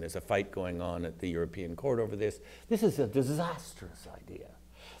place, and there's a fight going on at the European Court over this. This is a disastrous idea.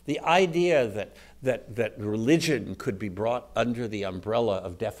 The idea that religion could be brought under the umbrella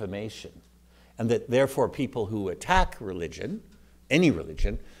of defamation, and that therefore people who attack religion, any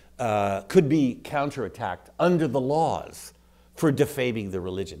religion, could be counterattacked under the laws for defaming the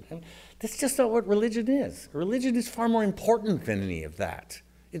religion. I mean, that's just not what religion is. Religion is far more important than any of that.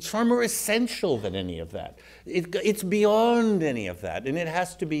 It's far more essential than any of that. It's beyond any of that, and it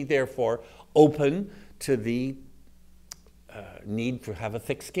has to be, therefore, open to the need to have a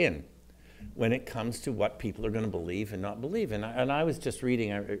thick skin when it comes to what people are going to believe and not believe. And I was just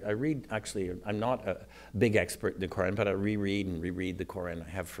reading, I read, actually, I'm not a big expert in the Quran, but I reread and reread the Quran. I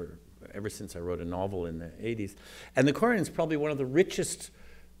have ever since I wrote a novel in the 80s. And the Quran is probably one of the richest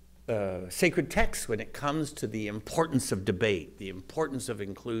sacred texts when it comes to the importance of debate, the importance of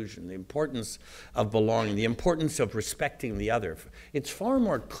inclusion, the importance of belonging, the importance of respecting the other. It's far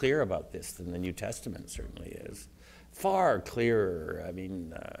more clear about this than the New Testament certainly is. Far clearer. I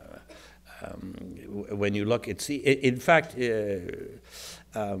mean, when you look, in fact,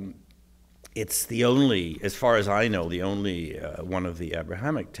 it's the only, as far as I know, the only one of the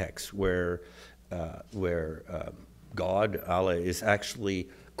Abrahamic texts where God, Allah, is actually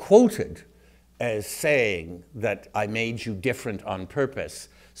quoted as saying that I made you different on purpose,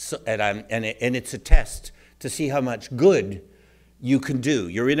 and it's a test to see how much good you can do.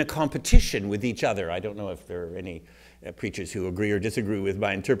 You're in a competition with each other. I don't know if there are any preachers who agree or disagree with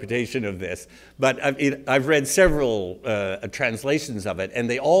my interpretation of this, but I've read several translations of it, and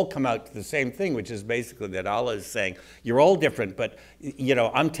they all come out to the same thing, which is basically that Allah is saying, you're all different, but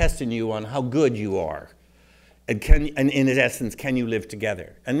I'm testing you on how good you are. And in essence, can you live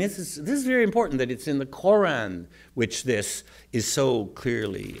together? And this is very important that it's in the Quran which this is so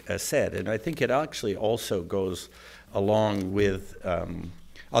clearly said. And I think it actually also goes along with,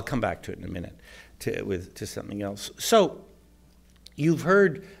 I'll come back to it in a minute, to something else. So you've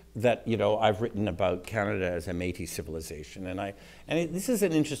heard that I've written about Canada as a Métis civilization, this is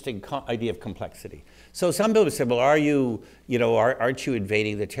an interesting idea of complexity. So some people say, well, aren't you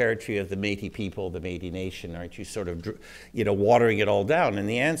invading the territory of the Métis people, the Métis nation? Aren't you sort of watering it all down? And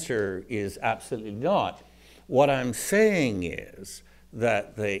the answer is absolutely not. What I'm saying is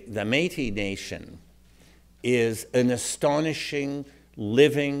that the Métis nation is an astonishing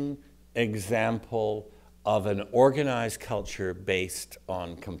living example of an organized culture based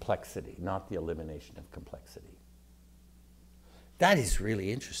on complexity, not the elimination of complexity. That is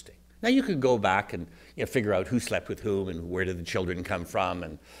really interesting. Now you could go back and figure out who slept with whom and where did the children come from,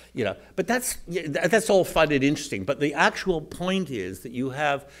 and but that's all fun and interesting. But the actual point is that you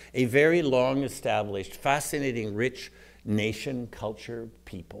have a very long established, fascinating, rich nation, culture,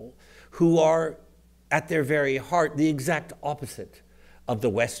 people who are at their very heart the exact opposite of the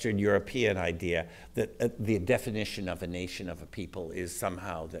Western European idea that the definition of a nation, of a people, is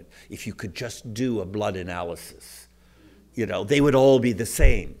somehow that if you could just do a blood analysis, they would all be the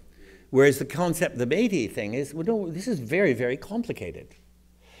same. Whereas the concept, the Métis thing is, well, no, this is very, very complicated.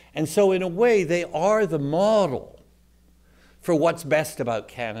 And so in a way, they are the model for what's best about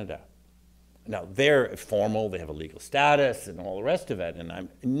Canada. Now, they're formal, they have a legal status and all the rest of it, and I'm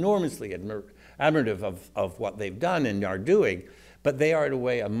enormously admirative of what they've done and are doing. But they are, in a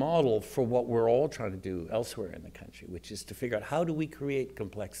way, a model for what we're all trying to do elsewhere in the country, which is to figure out how do we create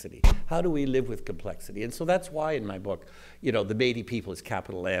complexity? How do we live with complexity? And so that's why in my book, the Métis people is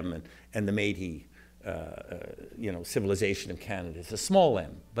capital M, and the Métis, civilization of Canada is a small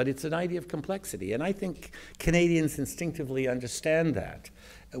m. But it's an idea of complexity. And I think Canadians instinctively understand that,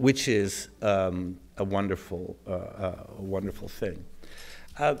 which is a wonderful thing.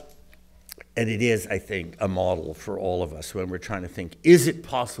 And it is, I think, a model for all of us when we're trying to think, is it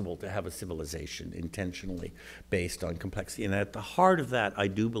possible to have a civilization intentionally based on complexity? And at the heart of that, I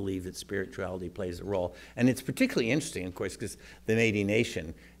do believe that spirituality plays a role. And it's particularly interesting, of course, because the Métis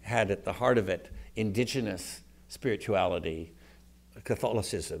nation had at the heart of it indigenous spirituality,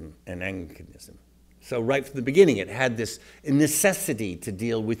 Catholicism, and Anglicanism. So right from the beginning, it had this necessity to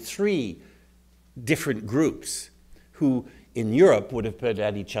deal with three different groups who in Europe would have put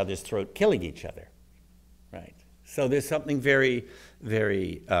at each other's throat, killing each other, right? So there's something very,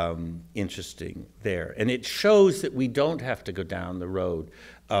 very interesting there. And it shows that we don't have to go down the road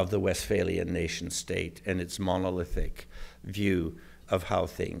of the Westphalian nation state and its monolithic view of how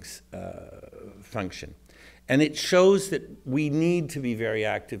things function. And it shows that we need to be very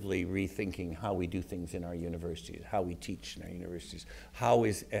actively rethinking how we do things in our universities, how we teach in our universities, how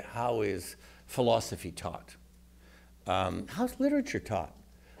is philosophy taught. How's literature taught?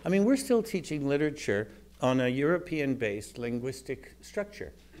 I mean, we're still teaching literature on a European-based linguistic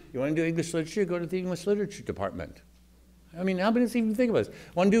structure. You want to do English literature, go to the English literature department. I mean, how many of us even think about this?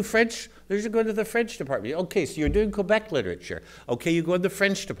 Want to do French literature, go to the French department. Okay, so you're doing Quebec literature. Okay, you go to the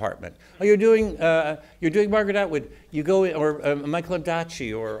French department. Oh, you're doing Margaret Atwood. You go, or Michael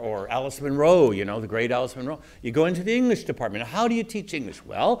Ondaatje, or Alice Munro, the great Alice Munro. You go into the English department. How do you teach English?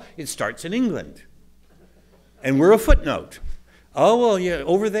 Well, it starts in England. And we're a footnote. Oh, well, yeah,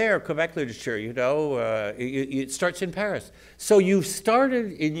 over there, Quebec literature, it starts in Paris. So you've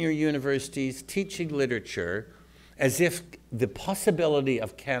started in your universities teaching literature as if the possibility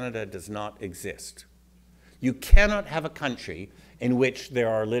of Canada does not exist. You cannot have a country in which there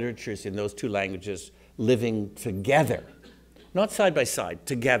are literatures in those two languages living together, not side by side,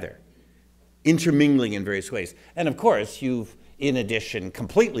 together, intermingling in various ways. And of course, you've, in addition,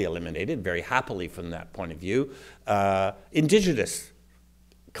 completely eliminated, very happily from that point of view, indigenous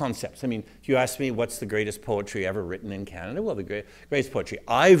concepts. I mean, if you ask me what's the greatest poetry ever written in Canada, well, the greatest poetry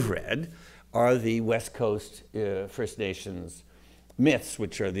I've read are the West Coast First Nations myths,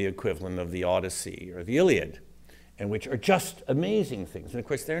 which are the equivalent of the Odyssey or the Iliad, and which are just amazing things. And of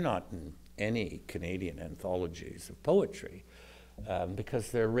course, they're not in any Canadian anthologies of poetry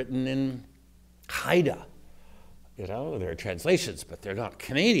because they're written in Haida. There are translations, but they're not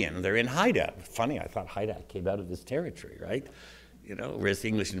Canadian. They're in Haida. Funny, I thought Haida came out of this territory, right? Whereas the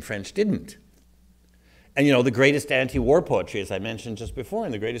English and French didn't. And you know, the greatest anti-war poetry, as I mentioned just before,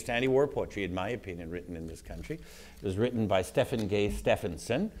 and the greatest anti-war poetry, in my opinion, written in this country, was written by Stephen Gay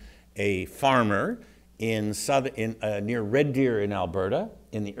Stephenson, a farmer near Red Deer in Alberta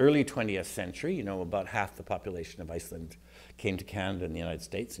in the early 20th century. You know, about half the population of Iceland came to Canada and the United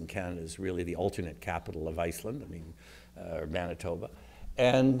States, and Canada is really the alternate capital of Iceland, or Manitoba.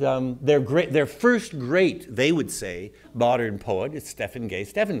 And their first great, they would say, modern poet is Stephen Gay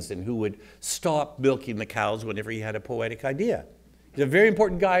Stephenson, who would stop milking the cows whenever he had a poetic idea. He's a very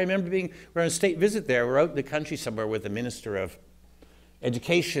important guy. I remember we were on a state visit there. We're out in the country somewhere with the Minister of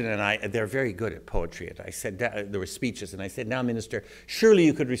Education, and they're very good at poetry. And I said, there were speeches, and I said, now, Minister, surely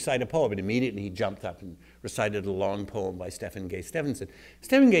you could recite a poem. And immediately he jumped up and recited a long poem by Stephen Gay Stephenson.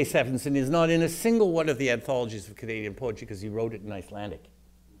 Stephen Gay Stephenson is not in a single one of the anthologies of Canadian poetry because he wrote it in Icelandic.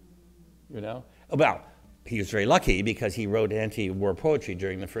 You know? Well, he was very lucky because he wrote anti-war poetry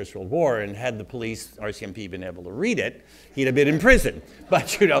during the First World War, and had the police, RCMP, been able to read it, he'd have been in prison.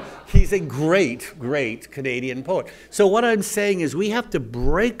 But, you know, he's a great, great Canadian poet. So what I'm saying is we have to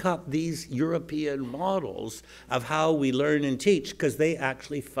break up these European models of how we learn and teach, because they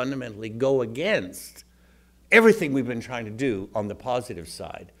actually fundamentally go against everything we've been trying to do on the positive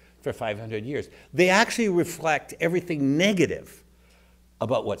side for 500 years. They actually reflect everything negative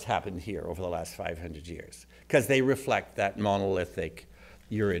about what's happened here over the last 500 years, because they reflect that monolithic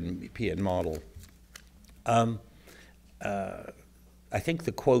European model. I think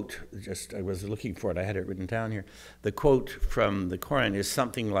the quote, I was looking for it, I had it written down here. The quote from the Quran is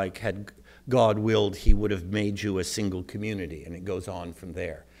something like, had God willed, he would have made you a single community, and it goes on from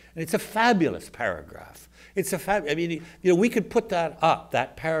there. And it's a fabulous paragraph. I mean, you know, we could put that up,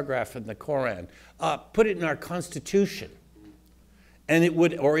 that paragraph in the Quran, put it in our Constitution, and it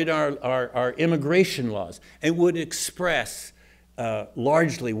would, or in our immigration laws, it would express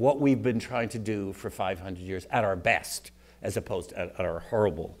largely what we've been trying to do for 500 years at our best, as opposed to at our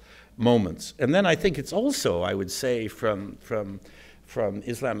horrible moments. And then I think it's also, I would say, from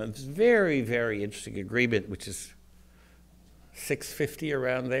Islam, it's very, very interesting agreement, which is 650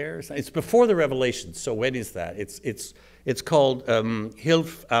 around there. It's before the Revelation. So when is that? It's called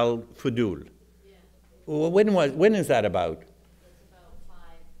Hilf al-Fudul. Yeah. Well, when is that about?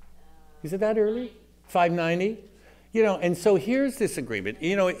 Is it that early? 590? You know, and so here's this agreement.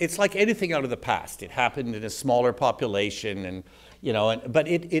 You know, it's like anything out of the past. It happened in a smaller population, and, you know, but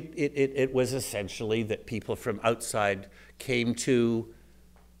it was essentially that people from outside came to,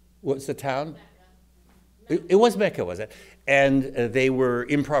 what's the town? It was Mecca, was it? And they were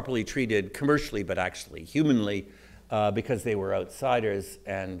improperly treated commercially, but actually humanly, because they were outsiders,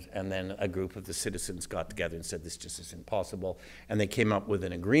 and then a group of the citizens got together and said, this just isn't possible. And they came up with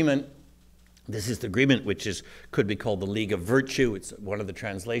an agreement. This is the agreement, which could be called the League of Virtue. It's one of the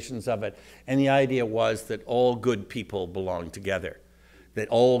translations of it. And the idea was that all good people belong together, that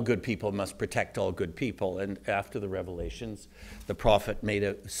all good people must protect all good people. And after the Revelations, the prophet made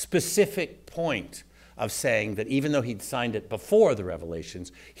a specific point of saying that even though he'd signed it before the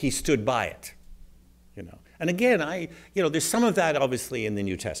Revelations, he stood by it. You know. And again, you know, there's some of that obviously in the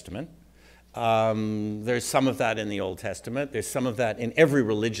New Testament. There's some of that in the Old Testament. There's some of that in every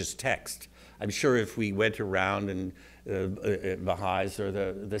religious text. I'm sure if we went around and Baha'is or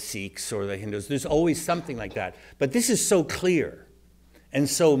the Sikhs or the Hindus, there's always something like that. But this is so clear and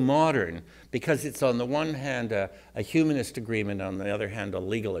so modern because it's on the one hand a humanist agreement, on the other hand a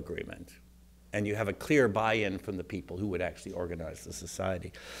legal agreement. And you have a clear buy-in from the people who would actually organize the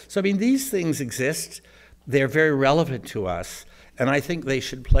society. So, I mean, these things exist. They're very relevant to us. And I think they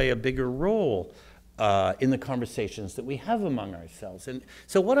should play a bigger role in the conversations that we have among ourselves. And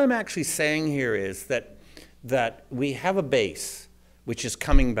so what I'm actually saying here is that we have a base which is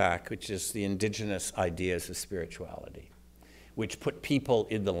coming back, which is the indigenous ideas of spirituality, which put people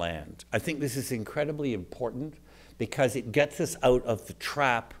in the land. I think this is incredibly important because it gets us out of the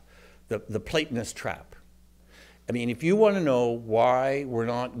trap, the Platonist trap. I mean, if you want to know why we're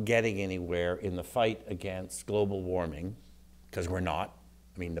not getting anywhere in the fight against global warming, because we're not.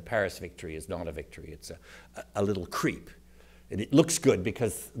 I mean, the Paris victory is not a victory. It's a little creep. And it looks good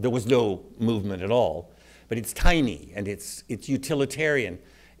because there was no movement at all. But it's tiny and it's utilitarian.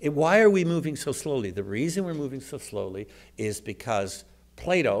 Why are we moving so slowly? The reason we're moving so slowly is because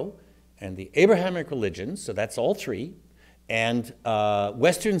Plato and the Abrahamic religions, so that's all three, and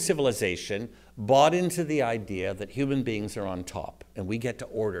Western civilization bought into the idea that human beings are on top and we get to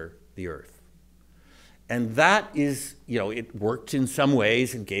order the earth. And that is, you know, it worked in some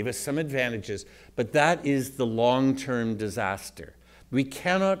ways and gave us some advantages, but that is the long-term disaster. We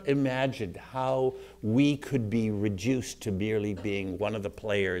cannot imagine how we could be reduced to merely being one of the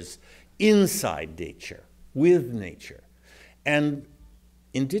players inside nature, with nature. And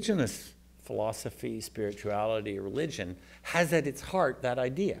Indigenous philosophy, spirituality, religion has at its heart that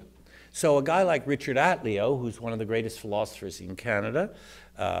idea. So a guy like Richard Atleo, who's one of the greatest philosophers in Canada,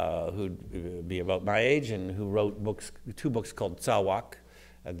 who'd be about my age, and who wrote two books called Tsawak.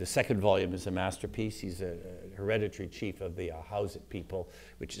 The second volume is a masterpiece. He's a hereditary chief of the Hausat people,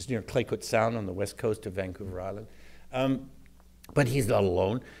 which is near Claycoot Sound on the west coast of Vancouver Island. But he's not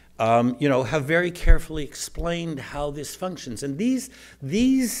alone. Have very carefully explained how this functions. And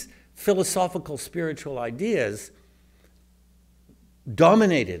these philosophical, spiritual ideas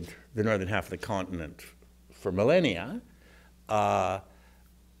dominated the northern half of the continent for millennia,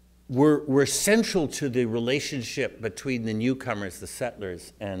 were central to the relationship between the newcomers, the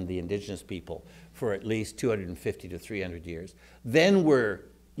settlers, and the indigenous people for at least 250 to 300 years. Then were,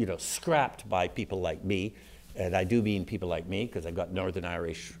 scrapped by people like me, and I do mean people like me because I got Northern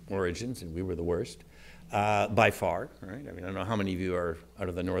Irish origins, and we were the worst. By far, right? I mean, I don't know how many of you are out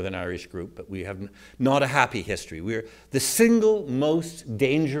of the Northern Irish group, but we have not a happy history. We're the single most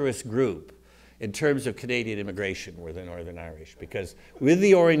dangerous group in terms of Canadian immigration were the Northern Irish, because with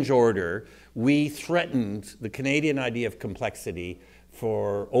the Orange Order, we threatened the Canadian idea of complexity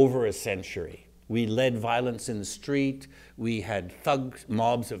for over a century. We led violence in the street. We had thugs,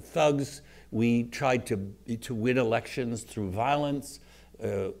 mobs of thugs. We tried to win elections through violence.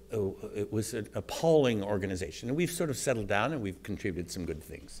 It was an appalling organization. And we've sort of settled down and we've contributed some good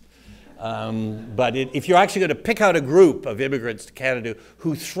things. But if you're actually going to pick out a group of immigrants to Canada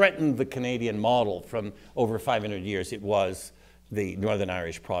who threatened the Canadian model from over 500 years, it was the Northern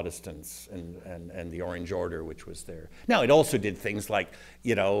Irish Protestants and the Orange Order, which was there. Now, it also did things like,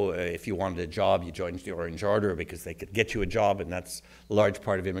 if you wanted a job, you joined the Orange Order because they could get you a job, and that's a large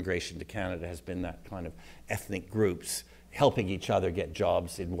part of immigration to Canada has been that kind of ethnic groups helping each other get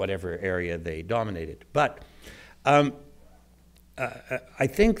jobs in whatever area they dominated. But I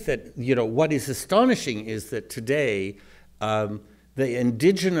think that, what is astonishing is that today the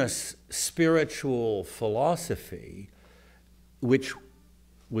indigenous spiritual philosophy, which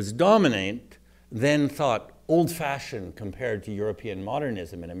was dominant, then thought old-fashioned compared to European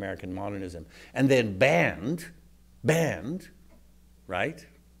modernism and American modernism, and then banned, right?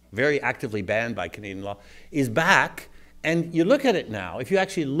 Very actively banned by Canadian law, is back. And you look at it now, if you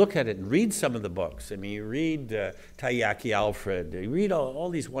actually look at it and read some of the books, I mean, you read Taiyaki Alfred, you read all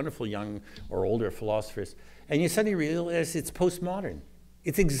these wonderful young or older philosophers, and you suddenly realize it's postmodern.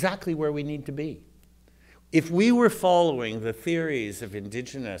 It's exactly where we need to be. If we were following the theories of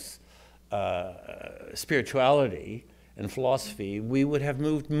indigenous spirituality and philosophy, we would have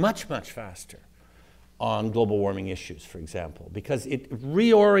moved much, much faster on global warming issues, for example, because it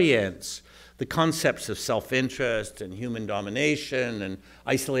reorients the concepts of self-interest and human domination and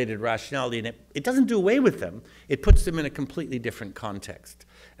isolated rationality, and it doesn't do away with them. It puts them in a completely different context.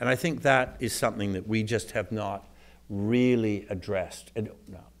 And I think that is something that we just have not really addressed. And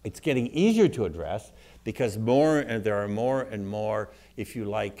it's getting easier to address because there are more and more, if you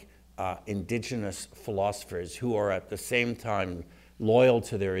like, indigenous philosophers who are at the same time loyal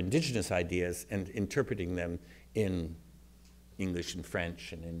to their indigenous ideas and interpreting them in English and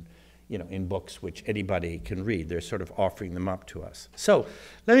French and in books which anybody can read. They're sort of offering them up to us. So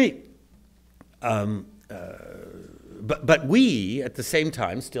let me, but we at the same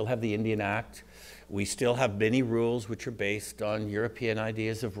time still have the Indian Act. We still have many rules which are based on European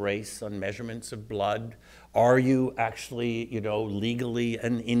ideas of race, on measurements of blood. Are you actually, legally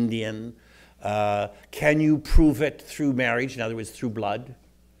an Indian? Can you prove it through marriage, in other words, through blood?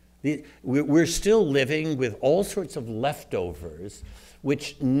 We're still living with all sorts of leftovers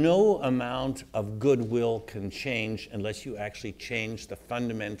which no amount of goodwill can change unless you actually change the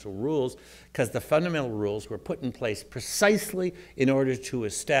fundamental rules, because the fundamental rules were put in place precisely in order to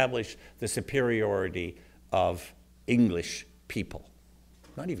establish the superiority of English people.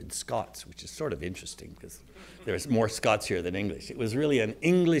 Not even Scots, which is sort of interesting because there's more Scots here than English. It was really an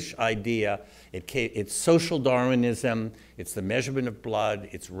English idea. It's social Darwinism, it's the measurement of blood,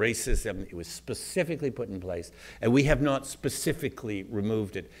 it's racism. It was specifically put in place, and we have not specifically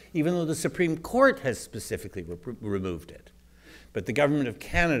removed it, even though the Supreme Court has specifically removed it. But the government of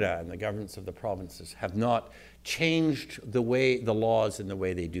Canada and the governments of the provinces have not changed the laws and the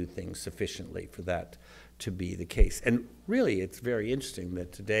way they do things sufficiently for that to be the case. And really, it's very interesting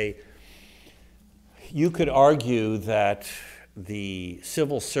that today you could argue that the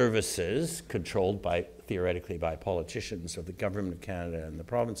civil services, controlled theoretically by politicians of the government of Canada and the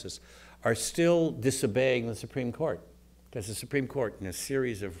provinces, are still disobeying the Supreme Court. because the Supreme Court, in a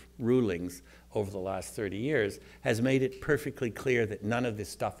series of rulings over the last 30 years, has made it perfectly clear that none of this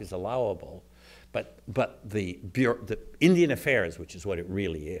stuff is allowable. But the Indian Affairs, which is what it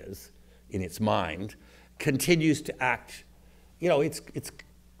really is in its mind, continues to act. You know,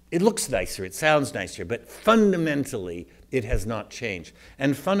 it looks nicer, it sounds nicer, but fundamentally it has not changed.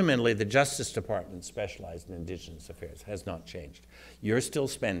 And fundamentally, the Justice Department specialized in Indigenous affairs has not changed. You're still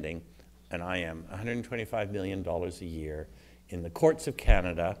spending, and I am, $125 million a year in the courts of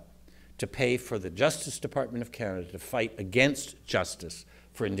Canada to pay for the Justice Department of Canada to fight against justice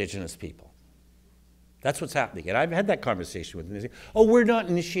for Indigenous people. That's what's happening. And I've had that conversation with them. They say, oh, we're not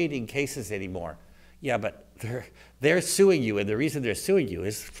initiating cases anymore. Yeah, but they're suing you, and the reason they're suing you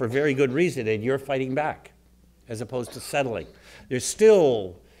is for very good reason, and you're fighting back, as opposed to settling. They're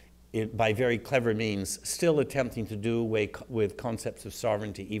still, by very clever means, still attempting to do away with concepts of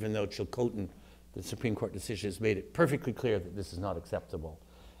sovereignty, even though Chilcotin, the Supreme Court decision, has made it perfectly clear that this is not acceptable.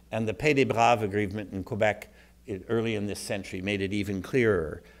 And the Paix des Braves agreement in Quebec early in this century made it even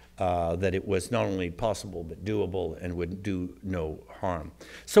clearer that it was not only possible but doable and would do no harm.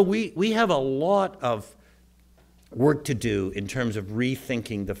 So we have a lot of work to do in terms of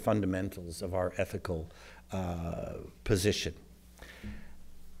rethinking the fundamentals of our ethical position.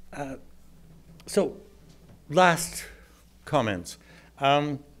 So last comments.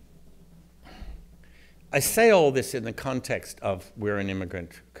 I say all this in the context of we're an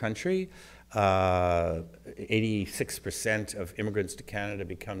immigrant country. 86% of immigrants to Canada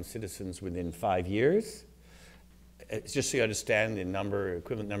become citizens within 5 years. Just so you understand, the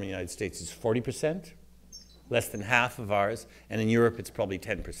equivalent number in the United States is 40%, less than half of ours, and in Europe it's probably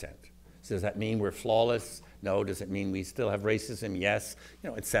 10%. So does that mean we're flawless? No. Does it mean we still have racism? Yes. You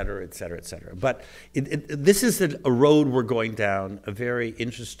know, et cetera, et cetera, et cetera. But this is a road we're going down, a very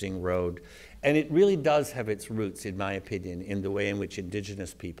interesting road, and it really does have its roots, in my opinion, in the way in which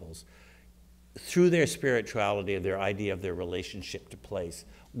Indigenous peoples, through their spirituality and their idea of their relationship to place,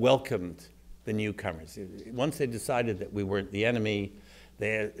 welcomed the newcomers. Once they decided that we weren't the enemy,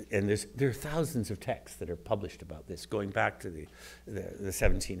 there are thousands of texts that are published about this, going back to the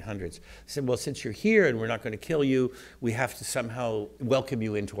 1700s. They said, well, since you're here and we're not going to kill you, we have to somehow welcome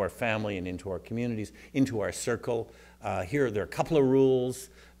you into our family and into our communities, into our circle. There are a couple of rules,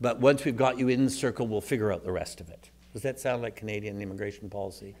 but once we've got you in the circle, we'll figure out the rest of it. Does that sound like Canadian immigration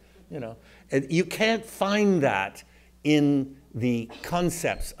policy? You know, and you can't find that in the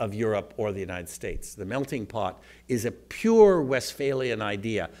concepts of Europe or the United States. The melting pot is a pure Westphalian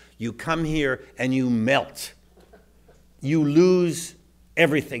idea. You come here and you melt. You lose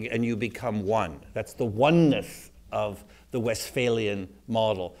everything and you become one. That's the oneness of the Westphalian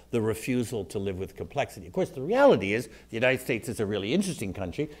model, the refusal to live with complexity. Of course, the reality is the United States is a really interesting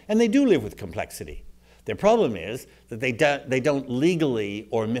country, and they do live with complexity. Their problem is that they don't legally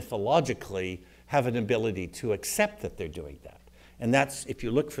or mythologically have an ability to accept that they're doing that. And that's, if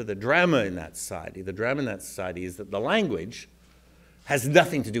you look for the drama in that society, the drama in that society is that the language has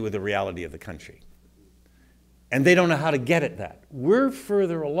nothing to do with the reality of the country. And they don't know how to get at that. We're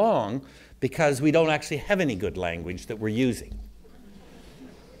further along because we don't actually have any good language that we're using.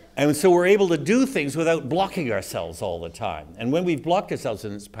 And so we're able to do things without blocking ourselves all the time. And when we've blocked ourselves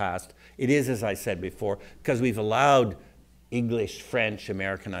in its past, it is, as I said before, because we've allowed English, French,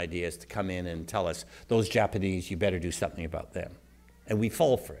 American ideas to come in and tell us, those Japanese, you better do something about them. And we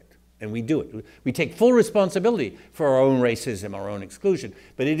fall for it, and we do it. We take full responsibility for our own racism, our own exclusion,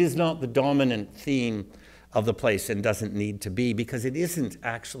 but it is not the dominant theme of the place and doesn't need to be, because it isn't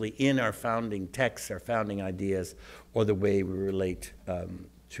actually in our founding texts, our founding ideas, or the way we relate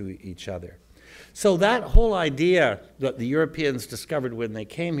to each other. So that whole idea that the Europeans discovered when they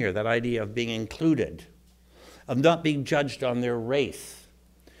came here, that idea of being included, of not being judged on their race,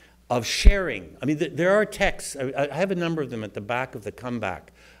 of sharing. I mean, there are texts, I have a number of them at the back of the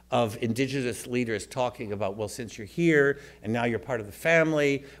comeback, of Indigenous leaders talking about, well, since you're here and now you're part of the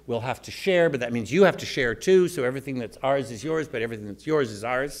family, we'll have to share, but that means you have to share too, so everything that's ours is yours, but everything that's yours is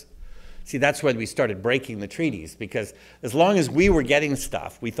ours. See, that's when we started breaking the treaties, because as long as we were getting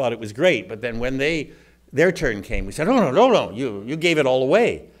stuff, we thought it was great, but then when their turn came, we said, no, you gave it all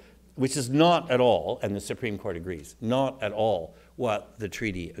away, which is not at all, and the Supreme Court agrees, not at all what the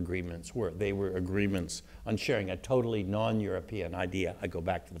treaty agreements were. They were agreements on sharing a totally non-European idea. I go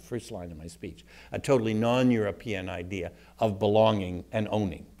back to the first line of my speech, a totally non-European idea of belonging and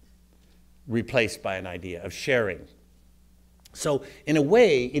owning, replaced by an idea of sharing. So in a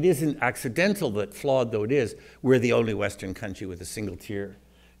way, it isn't accidental that, flawed though it is, we're the only Western country with a single-tier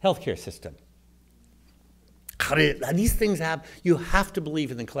healthcare system. How these things happen? You have to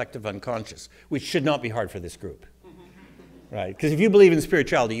believe in the collective unconscious, which should not be hard for this group. right? Because if you believe in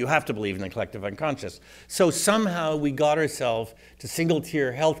spirituality, you have to believe in the collective unconscious. So somehow we got ourselves to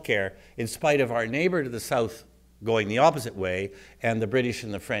single-tier healthcare in spite of our neighbor to the south going the opposite way and the British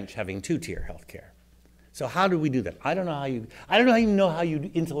and the French having two-tier healthcare. So how do we do that? I don't even know how you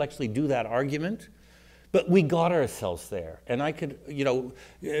intellectually do that argument, but we got ourselves there. And I could,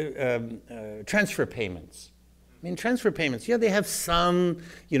 transfer payments. I mean, transfer payments, yeah, they have some,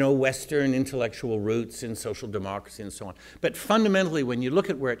 Western intellectual roots in social democracy and so on. But fundamentally, when you look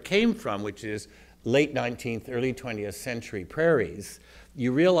at where it came from, which is late 19th, early 20th century prairies,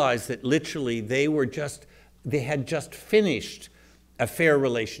 you realize that literally they had just finished a fair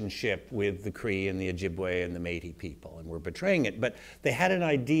relationship with the Cree and the Ojibwe and the Métis people, and were betraying it. But they had an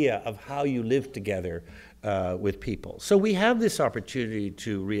idea of how you live together with people. So we have this opportunity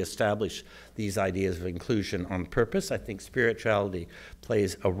to reestablish these ideas of inclusion on purpose. I think spirituality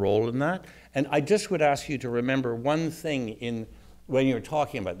plays a role in that. And I just would ask you to remember one thing when you're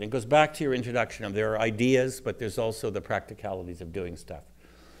talking about it. It goes back to your introduction of there are ideas, but there's also the practicalities of doing stuff.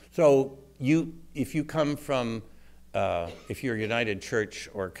 So if you come from, if you're United Church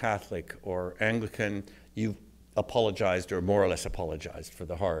or Catholic or Anglican, you've apologized or more or less apologized for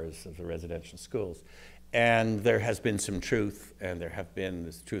the horrors of the residential schools. And there has been some truth, and there have been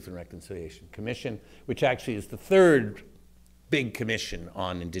this Truth and Reconciliation Commission, which actually is the third big commission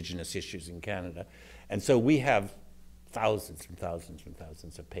on Indigenous issues in Canada. And so we have thousands and thousands and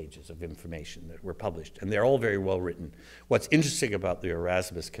thousands of pages of information that were published, and they're all very well written. What's interesting about the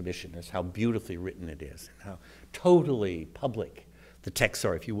Erasmus Commission is how beautifully written it is, and how totally public the texts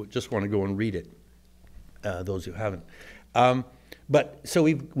are, if you just want to go and read it, those who haven't. But so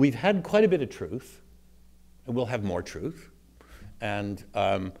we've had quite a bit of truth, and we'll have more truth. And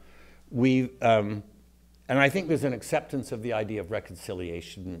and I think there's an acceptance of the idea of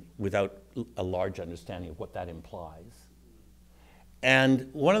reconciliation without a large understanding of what that implies. And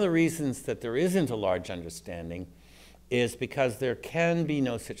one of the reasons that there isn't a large understanding is because there can be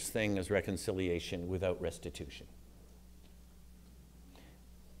no such thing as reconciliation without restitution.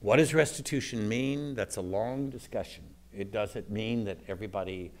 What does restitution mean? That's a long discussion. It doesn't mean that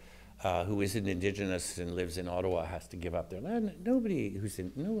everybody who isn't Indigenous and lives in Ottawa has to give up their land. No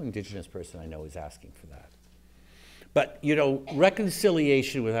Indigenous person I know is asking for that. But,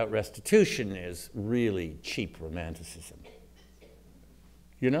 reconciliation without restitution is really cheap romanticism.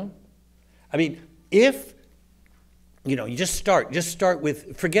 I mean, if, you just start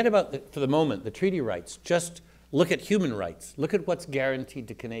with, forget about, for the moment, the treaty rights. Just look at human rights. Look at what's guaranteed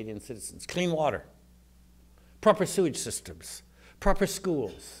to Canadian citizens. Clean water, proper sewage systems, proper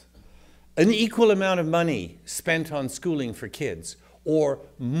schools, an equal amount of money spent on schooling for kids, or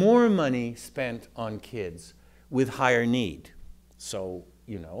more money spent on kids with higher need. So,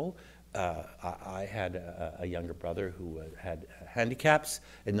 I had a younger brother who had handicaps.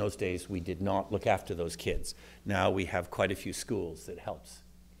 In those days, we did not look after those kids. Now we have quite a few schools that help.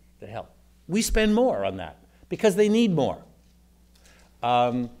 We spend more on that because they need more.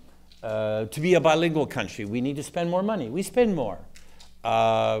 To be a bilingual country, we need to spend more money. We spend more.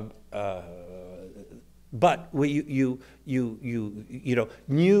 But new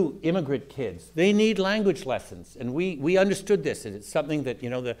immigrant kids, they need language lessons, and we understood this, and it's something that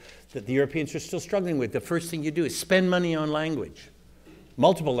that the Europeans are still struggling with. The first thing you do is spend money on language,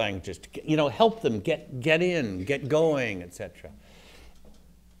 multiple languages, to, help them get in, get going, etc.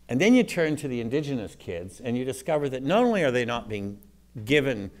 And then you turn to the Indigenous kids, and you discover that not only are they not being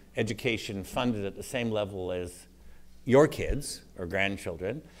given education funded at the same level as your kids or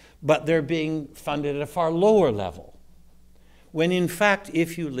grandchildren, but they're being funded at a far lower level. When in fact,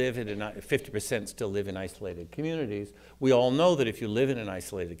 if you live in 50% still live in isolated communities, we all know that if you live in an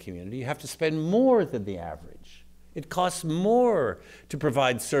isolated community, you have to spend more than the average. It costs more to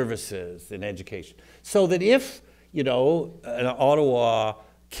provide services and education. So that if, an Ottawa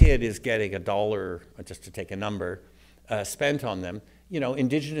kid is getting $1, just to take a number, spent on them,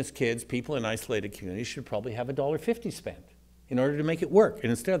 Indigenous kids, people in isolated communities should probably have $1.50 spent in order to make it work. And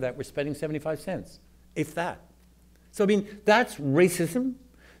instead of that, we're spending 75 cents, if that. So, I mean, that's racism,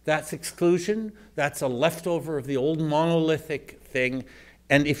 that's exclusion, that's a leftover of the old monolithic thing.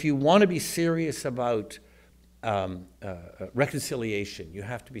 And if you want to be serious about reconciliation, you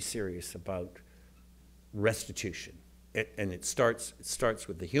have to be serious about restitution. And it starts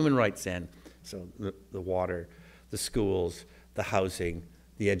with the human rights end, so the water, the schools, the housing,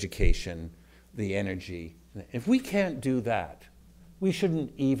 the education, the energy. If we can't do that, we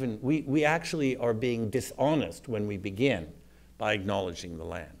shouldn't even, we actually are being dishonest when we begin by acknowledging the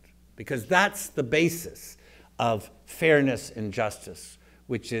land. Because that's the basis of fairness and justice,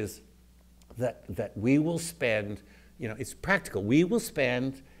 which is that we will spend, you know, it's practical. We will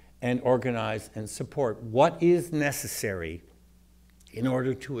spend and organize and support what is necessary in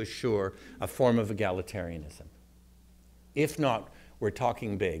order to assure a form of egalitarianism. If not, we're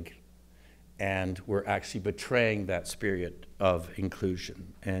talking big, and we're actually betraying that spirit of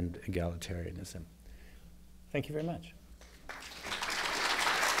inclusion and egalitarianism. Thank you very much.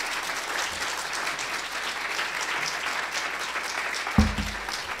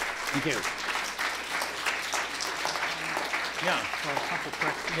 Thank you. Yeah. Well, a couple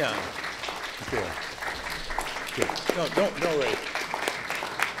questions. Yeah. Sure. Good. No, don't worry.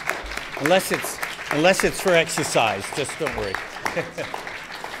 Unless it's for exercise, just don't worry.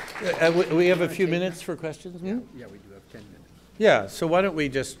 We have a few minutes for questions. Yeah, we do have 10 minutes. Yeah. So why don't we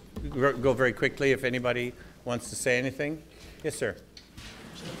just go very quickly if anybody wants to say anything? Yes, sir.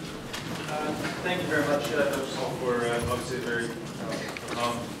 Thank you very much, Dr. Saul, for obviously very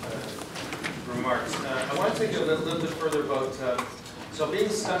remarks. I want to take you a little bit further about, so being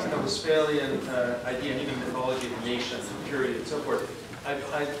stuck in a Westphalian idea and even mythology of nations, purity, and so forth. I'd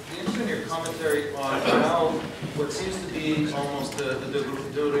be interested in your commentary on how what seems to be almost the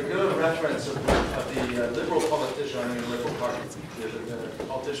regular reference of the liberal politician, I mean liberal party, the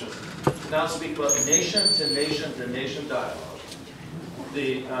politicians, now speak about nation to nation dialogue.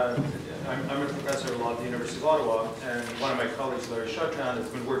 I'm a professor of law at the University of Ottawa, and one of my colleagues, Larry Shutdown, has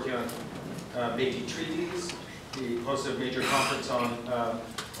been working on Métis treaties. He hosted a major conference on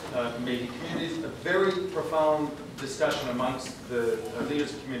Métis communities, a very profound discussion amongst the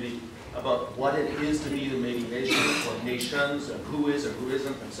leaders of the community about what it is to be the Métis nation, what nations, and who is and who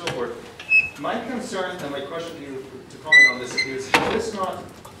isn't, and so forth. My concern, and my question to you to comment on this is, has this not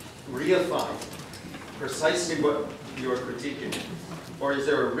reified precisely what you're critiquing? Or is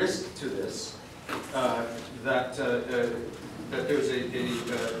there a risk to this that there's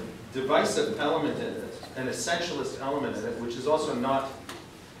a divisive element in it, an essentialist element in it, which is also not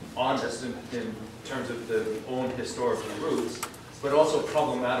honest in terms of the own historical roots, but also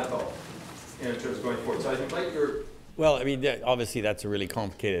problematical in terms of going forward? So I'd like your... Well, I mean, obviously that's a really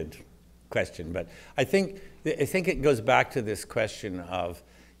complicated question, but I think it goes back to this question of,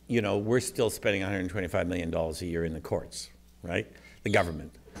 you know, we're still spending $125 million a year in the courts, right? The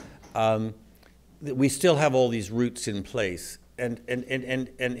government. We still have all these roots in place. And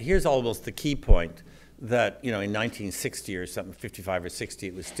here's almost the key point that, you know, in 1960 or something, 55 or 60,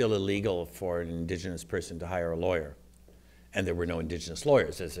 it was still illegal for an Indigenous person to hire a lawyer. And there were no Indigenous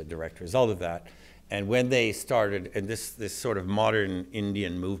lawyers as a direct result of that. And when they started, and this sort of modern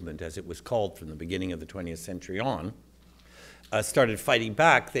Indian movement, as it was called from the beginning of the 20th century on, started fighting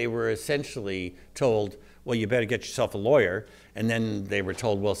back, they were essentially told, well, you better get yourself a lawyer. And then they were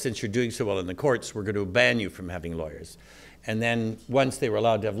told, well, since you're doing so well in the courts, we're going to ban you from having lawyers. And then once they were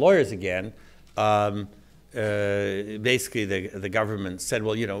allowed to have lawyers again, basically the government said,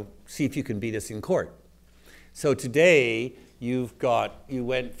 well, you know, see if you can beat us in court. So today you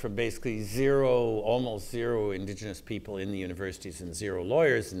went from basically almost zero Indigenous people in the universities and zero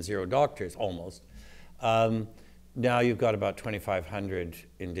lawyers and zero doctors, almost. Now you've got about 2,500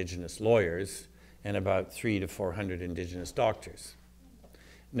 Indigenous lawyers and about 300 to 400 Indigenous doctors.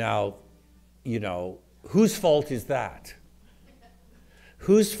 Now, you know, whose fault is that?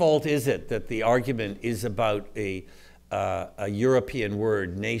 Whose fault is it that the argument is about a European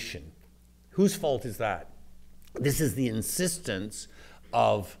word, nation? Whose fault is that? This is the insistence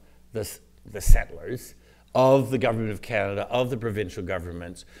of the settlers, of the government of Canada, of the provincial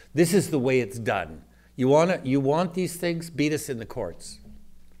governments. This is the way it's done. You want these things? Beat us in the courts.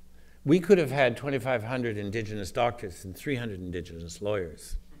 We could have had 2,500 Indigenous doctors and 300 Indigenous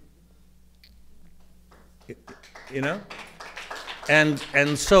lawyers. You know? And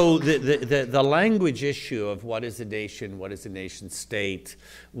so the language issue of what is a nation state,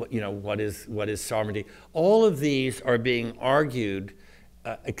 what is sovereignty, all of these are being argued,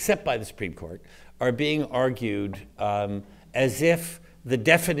 except by the Supreme Court, are being argued as if the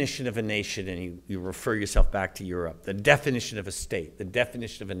definition of a nation, and you refer yourself back to Europe, the definition of a state, the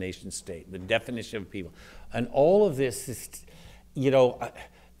definition of a nation state, the definition of people, and all of this is, you know,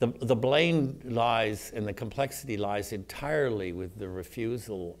 the blame lies and the complexity lies entirely with the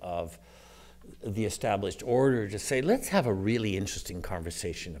refusal of the established order to say, let's have a really interesting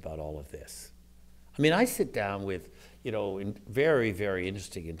conversation about all of this. I mean, I sit down with, you know, very, very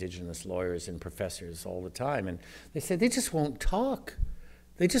interesting Indigenous lawyers and professors all the time, and they say they just won't talk.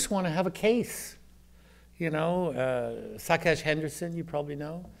 They just want to have a case. You know, Sakash Henderson, you probably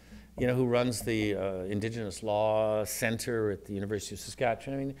know, you know, who runs the Indigenous Law Center at the University of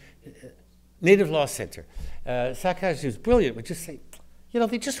Saskatchewan. I mean, Native Law Center. Sakash, who's brilliant, would just say, you know,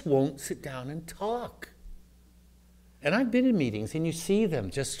 they just won't sit down and talk. And I've been in meetings, and you see them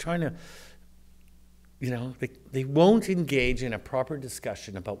just trying to, they won't engage in a proper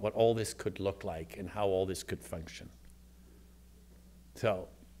discussion about what all this could look like and how all this could function. So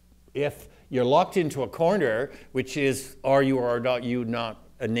if you're locked into a corner, which is, are you or are you not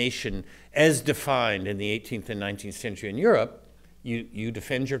a nation as defined in the 18th and 19th century in Europe, you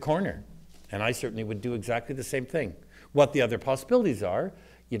defend your corner. And I certainly would do exactly the same thing. What the other possibilities are,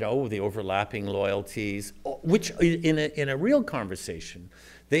 the overlapping loyalties, which in a real conversation,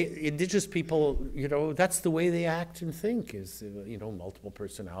 indigenous people, that's the way they act and think is, multiple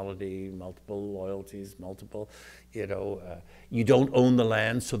personality, multiple loyalties, multiple, you don't own the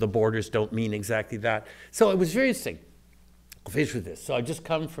land, so the borders don't mean exactly that. So it was very interesting. I'll finish with this. So I just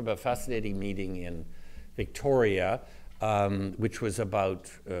come from a fascinating meeting in Victoria, which was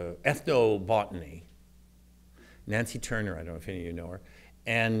about ethnobotany. Nancy Turner, I don't know if any of you know her,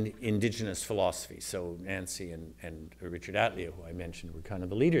 and indigenous philosophy. So Nancy and Richard Atlia, who I mentioned, were kind of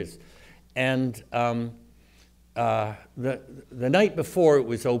the leaders. And the night before it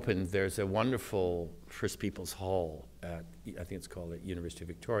was opened, there's a wonderful First Peoples Hall at, I think it's called at University of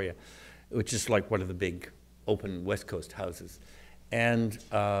Victoria, which is like one of the big open West Coast houses. And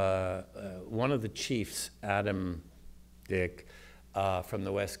one of the chiefs, Adam Dick, from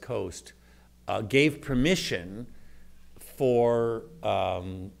the West Coast, gave permission for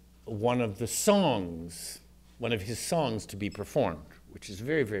one of his songs to be performed, which is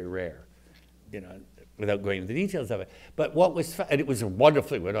very, very rare, without going into the details of it. But what was, and it was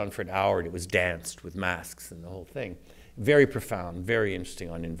wonderful, it went on for an hour, and it was danced with masks and the whole thing. Very profound, very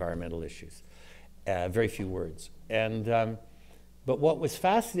interesting on environmental issues. Very few words. And but what was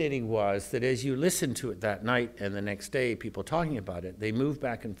fascinating was that as you listened to it that night and the next day, people talking about it, they moved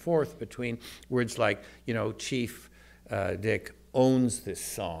back and forth between words like, Chief Dick owns this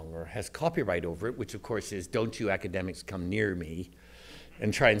song or has copyright over it, which of course is, don't you academics come near me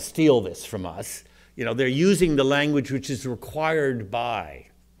and try and steal this from us. They're using the language which is required by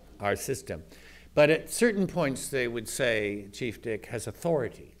our system. But at certain points, they would say, Chief Dick has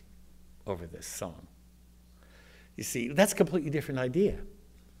authority over this song. You see, that's a completely different idea.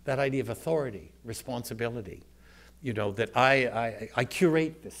 That idea of authority, responsibility. That I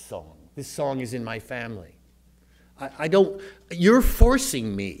curate this song. This song is in my family. You're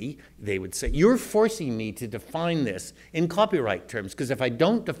forcing me, they would say, you're forcing me to define this in copyright terms, because if I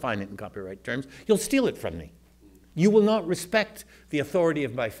don't define it in copyright terms, you'll steal it from me. You will not respect the authority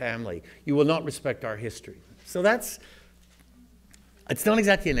of my family. You will not respect our history. So it's not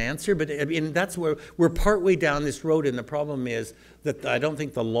exactly an answer, but that's where we're partway down this road, and the problem is that I don't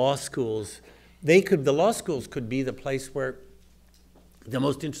think the law schools, the law schools could be the place where the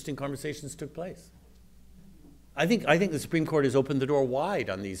most interesting conversations took place. I think the Supreme Court has opened the door wide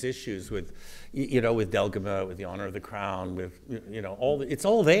on these issues with, with Delgama, with the honor of the crown, with, it's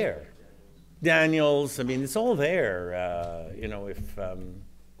all there. Daniels, it's all there, it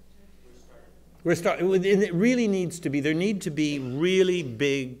really needs to be, there need to be really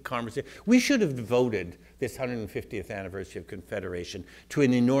big conversations. We should have devoted this 150th anniversary of Confederation to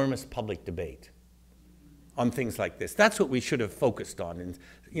an enormous public debate on things like this. That's what we should have focused on. And,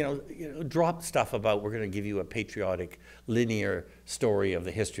 drop stuff about we're going to give you a patriotic, linear story of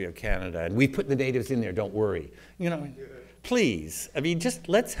the history of Canada, and we put the natives in there, don't worry. Please, just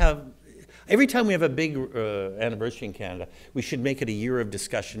let's have, every time we have a big anniversary in Canada, we should make it a year of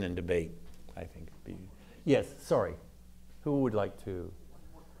discussion and debate. I think. Yes, sorry. Who would like to?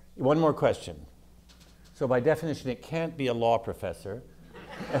 One more question. So by definition, it can't be a law professor.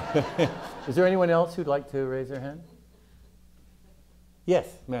 Is there anyone else who'd like to raise their hand?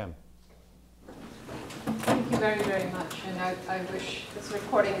 Yes, ma'am. Thank you very, very much. And I wish this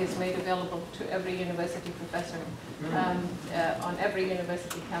recording is made available to every university professor on every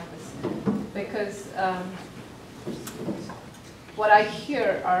university campus. Because what I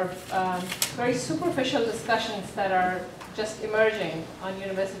hear are very superficial discussions that are just emerging on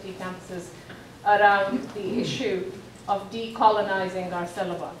university campuses around the issue of decolonizing our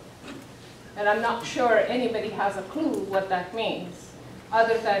syllabi. And I'm not sure anybody has a clue what that means,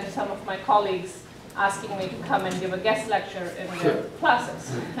 other than some of my colleagues asking me to come and give a guest lecture in their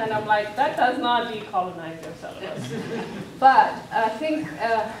classes. And I'm like, that does not decolonize your syllabus. But I think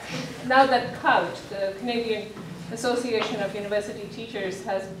now that COUT, the Canadian Association of University Teachers,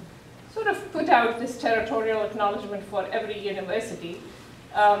 has sort of put out this territorial acknowledgement for every university,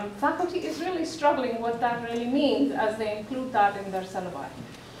 faculty is really struggling what that really means as they include that in their syllabi.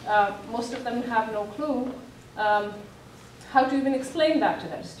 Most of them have no clue how to even explain that to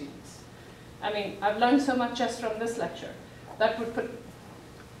their students. I've learned so much just from this lecture that would put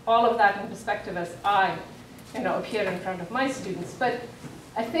all of that in perspective as I appear in front of my students. But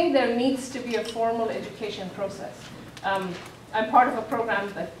I think there needs to be a formal education process. I'm part of a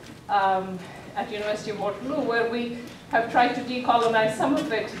program that, at University of Waterloo where we have tried to decolonize some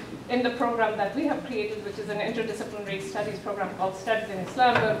of it in the program that we have created, which is an interdisciplinary studies program called Studies in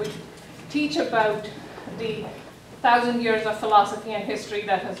Islam, where we teach about the 1,000 years of philosophy and history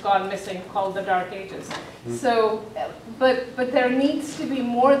that has gone missing, called the Dark Ages. So, but there needs to be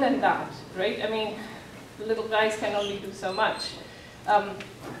more than that, right? I mean, little guys can only do so much.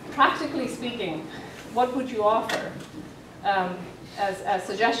 Practically speaking, what would you offer as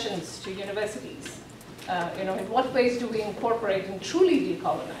suggestions to universities? In what ways do we incorporate and truly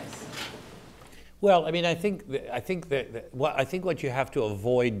decolonize? Well, I mean, I think what you have to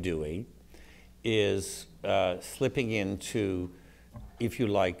avoid doing is slipping into, if you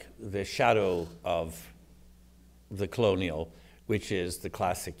like, the shadow of the colonial, which is the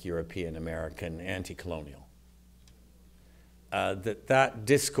classic European American anti-colonial. That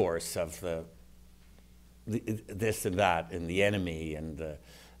discourse of the this and that and the enemy and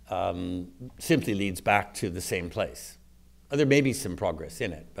simply leads back to the same place. There may be some progress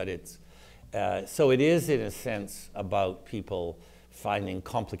in it, but it's so it is in a sense about people finding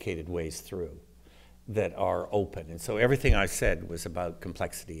complicated ways through that are open. And so everything I said was about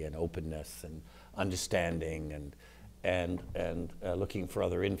complexity and openness and understanding and looking for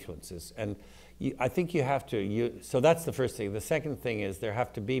other influences. And I think you have to, so that's the first thing. The second thing is there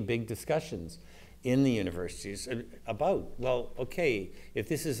have to be big discussions in the universities about, well, okay, if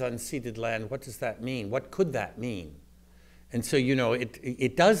this is unceded land, what does that mean? What could that mean? And so,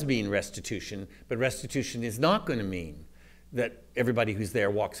 it does mean restitution, but restitution is not going to mean that everybody who's there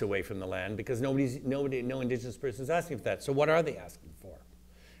walks away from the land, because no Indigenous person is asking for that. So what are they asking for?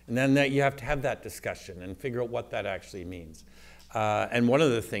 And then you have to have that discussion and figure out what that actually means. And one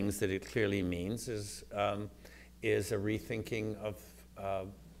of the things that it clearly means is a rethinking of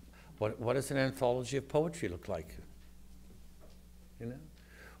what does an anthology of poetry look like?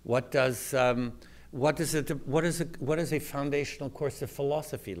 What does a foundational course of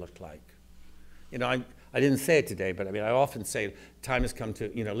philosophy look like? I didn't say it today, but I mean, I often say time has come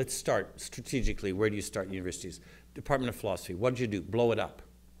to, let's start strategically. Where do you start universities? Department of Philosophy, what did you do? Blow it up.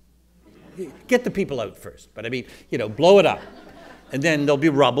 Get the people out first, but I mean, blow it up. And then there'll be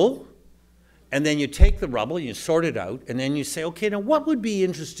rubble, and then you take the rubble, you sort it out, and then you say, okay, now what would be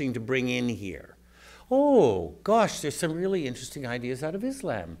interesting to bring in here? Oh, gosh, there's some really interesting ideas out of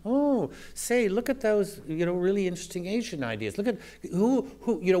Islam. Oh, say, look at those, really interesting Asian ideas. Look at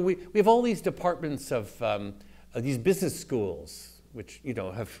we have all these departments of these business schools, which,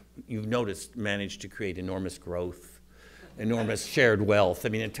 you've noticed, managed to create enormous growth, enormous shared wealth. I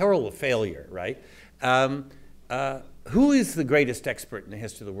mean, a terrible failure, right? Who is the greatest expert in the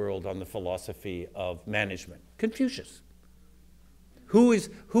history of the world on the philosophy of management? Confucius. Who is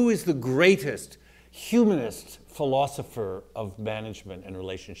the greatest humanist philosopher of management and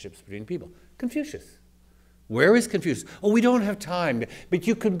relationships between people? Confucius. Where is Confucius? Oh, we don't have time, but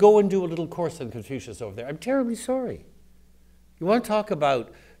you could go and do a little course on Confucius over there. I'm terribly sorry. You want to talk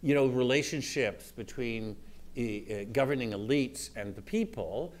about, relationships between governing elites and the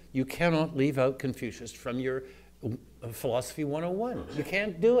people, you cannot leave out Confucius from your philosophy 101. You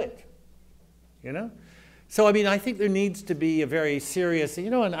can't do it, So, I mean, I think there needs to be a very serious,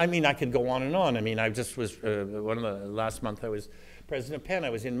 and I mean, I could go on and on. I mean, I just was, last month I was president of Penn. I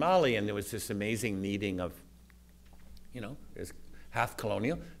was in Mali, and there was this amazing meeting of, there's half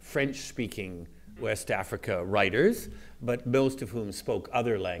colonial, French-speaking West Africa writers, but most of whom spoke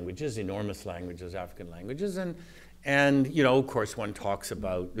other languages, enormous languages, African languages. And of course, one talks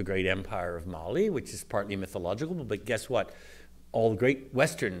about the great empire of Mali, which is partly mythological, but guess what? All great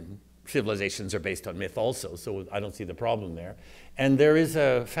Western civilizations are based on myth also, so I don't see the problem there. And there is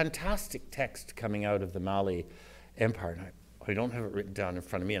a fantastic text coming out of the Mali Empire, and I don't have it written down in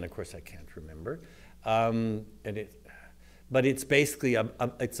front of me, and of course I can't remember. But it's basically,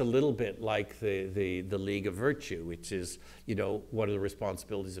 it's a little bit like the League of Virtue, which is, what are the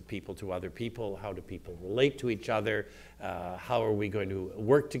responsibilities of people to other people? How do people relate to each other? How are we going to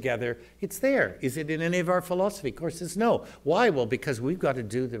work together? It's there. Is it in any of our philosophy? Of course it's no. Why? Well, because we've got to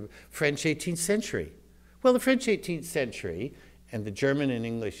do the French 18th century. Well, the French 18th century and the German and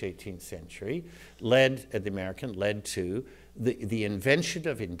English 18th century the American led to the invention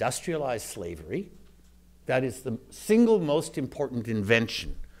of industrialized slavery. That is the single most important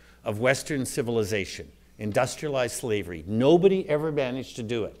invention of Western civilization, industrialized slavery. Nobody ever managed to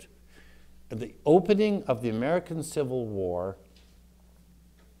do it. At the opening of the American Civil War,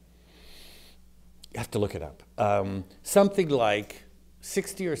 you have to look it up, something like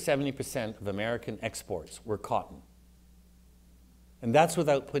 60 or 70% of American exports were cotton. And that's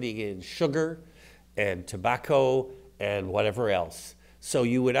without putting in sugar and tobacco and whatever else. So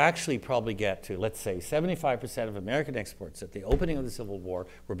you would actually probably get to, let's say, 75% of American exports at the opening of the Civil War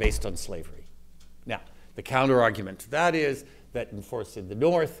were based on slavery. Now, the counter-argument to that is that, of course, in the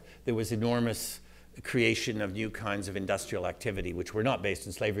North, there was enormous creation of new kinds of industrial activity which were not based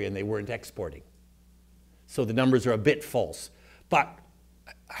in slavery, and they weren't exporting. So the numbers are a bit false. But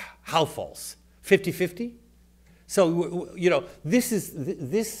how false? 50-50? So, you know, this is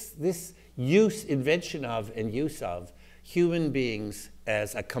this invention of and use of human beings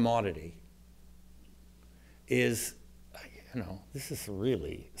as a commodity is, you know, this is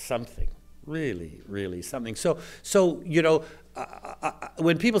really something, really something. So you know,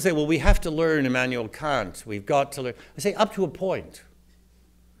 when people say, well, we have to learn Immanuel Kant, we've got to learn, I say up to a point.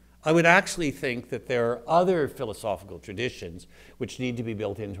 I would actually think that there are other philosophical traditions which need to be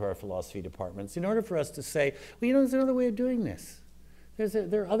built into our philosophy departments in order for us to say, well, you know, there's another way of doing this.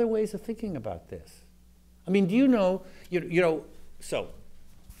 There are other ways of thinking about this. I mean, do you know, you know, so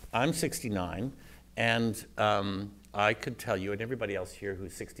I'm 69, and I could tell you, and everybody else here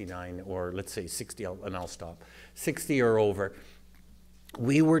who's 69, or let's say 60, and I'll stop, 60 or over,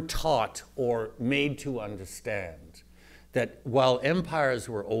 we were taught or made to understand that while empires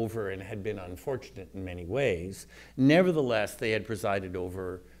were over and had been unfortunate in many ways, nevertheless, they had presided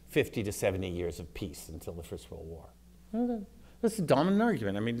over 50 to 70 years of peace until the First World War. That's a dominant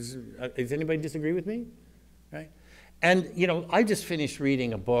argument. I mean, does anybody disagree with me? Right? And, you know, I just finished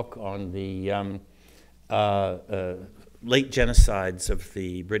reading a book on the late genocides of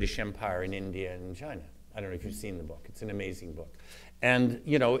the British Empire in India and China. I don't know if you've seen the book. It's an amazing book. And,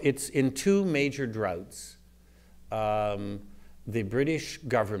 you know, it's in two major droughts. The British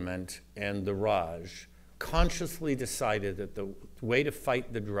government and the Raj consciously decided that the way to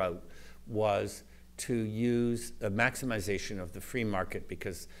fight the drought was to use a maximization of the free market,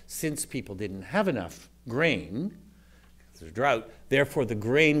 because since people didn't have enough grain, there's a drought, therefore the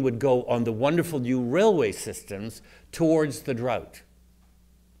grain would go on the wonderful new railway systems towards the drought,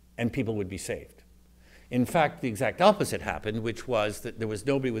 and people would be saved. In fact, the exact opposite happened, which was that there was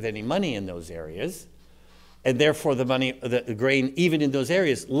nobody with any money in those areas, and therefore the grain, even in those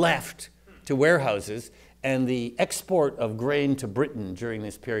areas, left to warehouses, and the export of grain to Britain during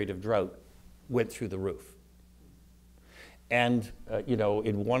this period of drought went through the roof. And, you know,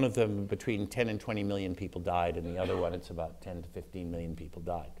 in one of them, between 10 and 20 million people died, and the other one, it's about 10 to 15 million people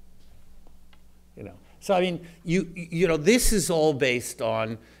died. You know, so I mean, you know, this is all based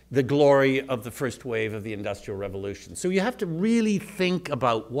on the glory of the first wave of the Industrial Revolution. So you have to really think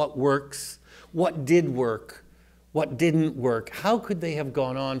about what works, what did work, what didn't work. How could they have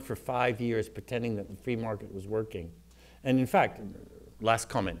gone on for 5 years pretending that the free market was working? And in fact, last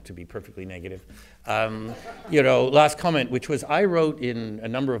comment, to be perfectly negative, you know, last comment, which was I wrote in a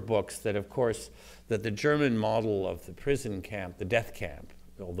number of books that, of course, that the German model of the prison camp, the death camp,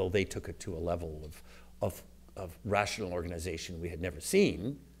 although they took it to a level of rational organization we had never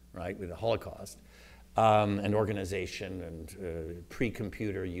seen, right, with the Holocaust, and organization and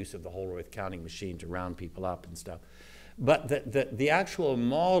pre-computer use of the Holroyd counting machine to round people up and stuff. But the actual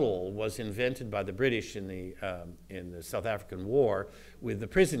model was invented by the British in the South African War with the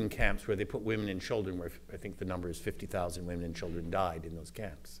prison camps where they put women and children, where I think the number is 50,000 women and children died in those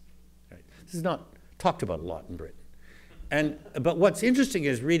camps. Right? This is not talked about a lot in Britain. But what's interesting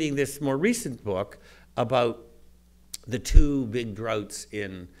is reading this more recent book about the two big droughts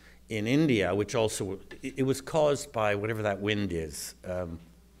in India, which also, it was caused by whatever that wind is.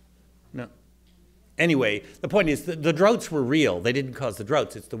 No. Anyway, the point is the droughts were real. They didn't cause the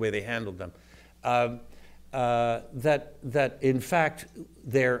droughts. It's the way they handled them. That in fact,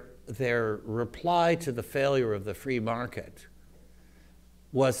 their reply to the failure of the free market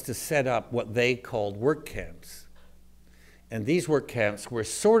was to set up what they called work camps. And these work camps were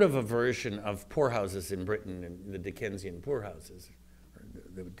sort of a version of poorhouses in Britain, and the Dickensian poorhouses,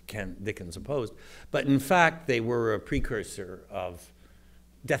 that Dickens opposed. But in fact, they were a precursor of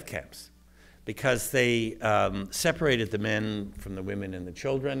death camps, because they separated the men from the women and the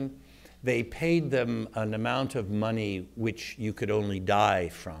children. They paid them an amount of money which you could only die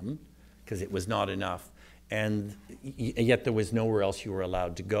from, because it was not enough. And yet there was nowhere else you were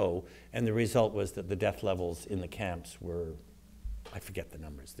allowed to go. And the result was that the death levels in the camps were, I forget the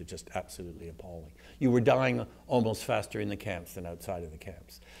numbers, they're just absolutely appalling. You were dying almost faster in the camps than outside of the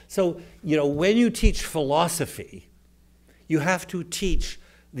camps. So, you know, when you teach philosophy, you have to teach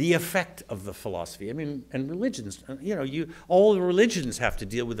the effect of the philosophy. I mean, and religions, you know, all the religions have to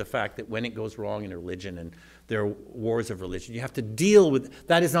deal with the fact that when it goes wrong in a religion and there are wars of religion, you have to deal with,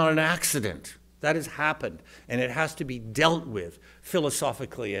 that is not an accident. That has happened, and it has to be dealt with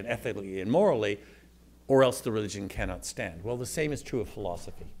philosophically and ethically and morally, or else the religion cannot stand. Well, the same is true of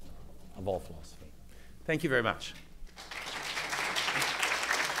philosophy, of all philosophy. Thank you very much.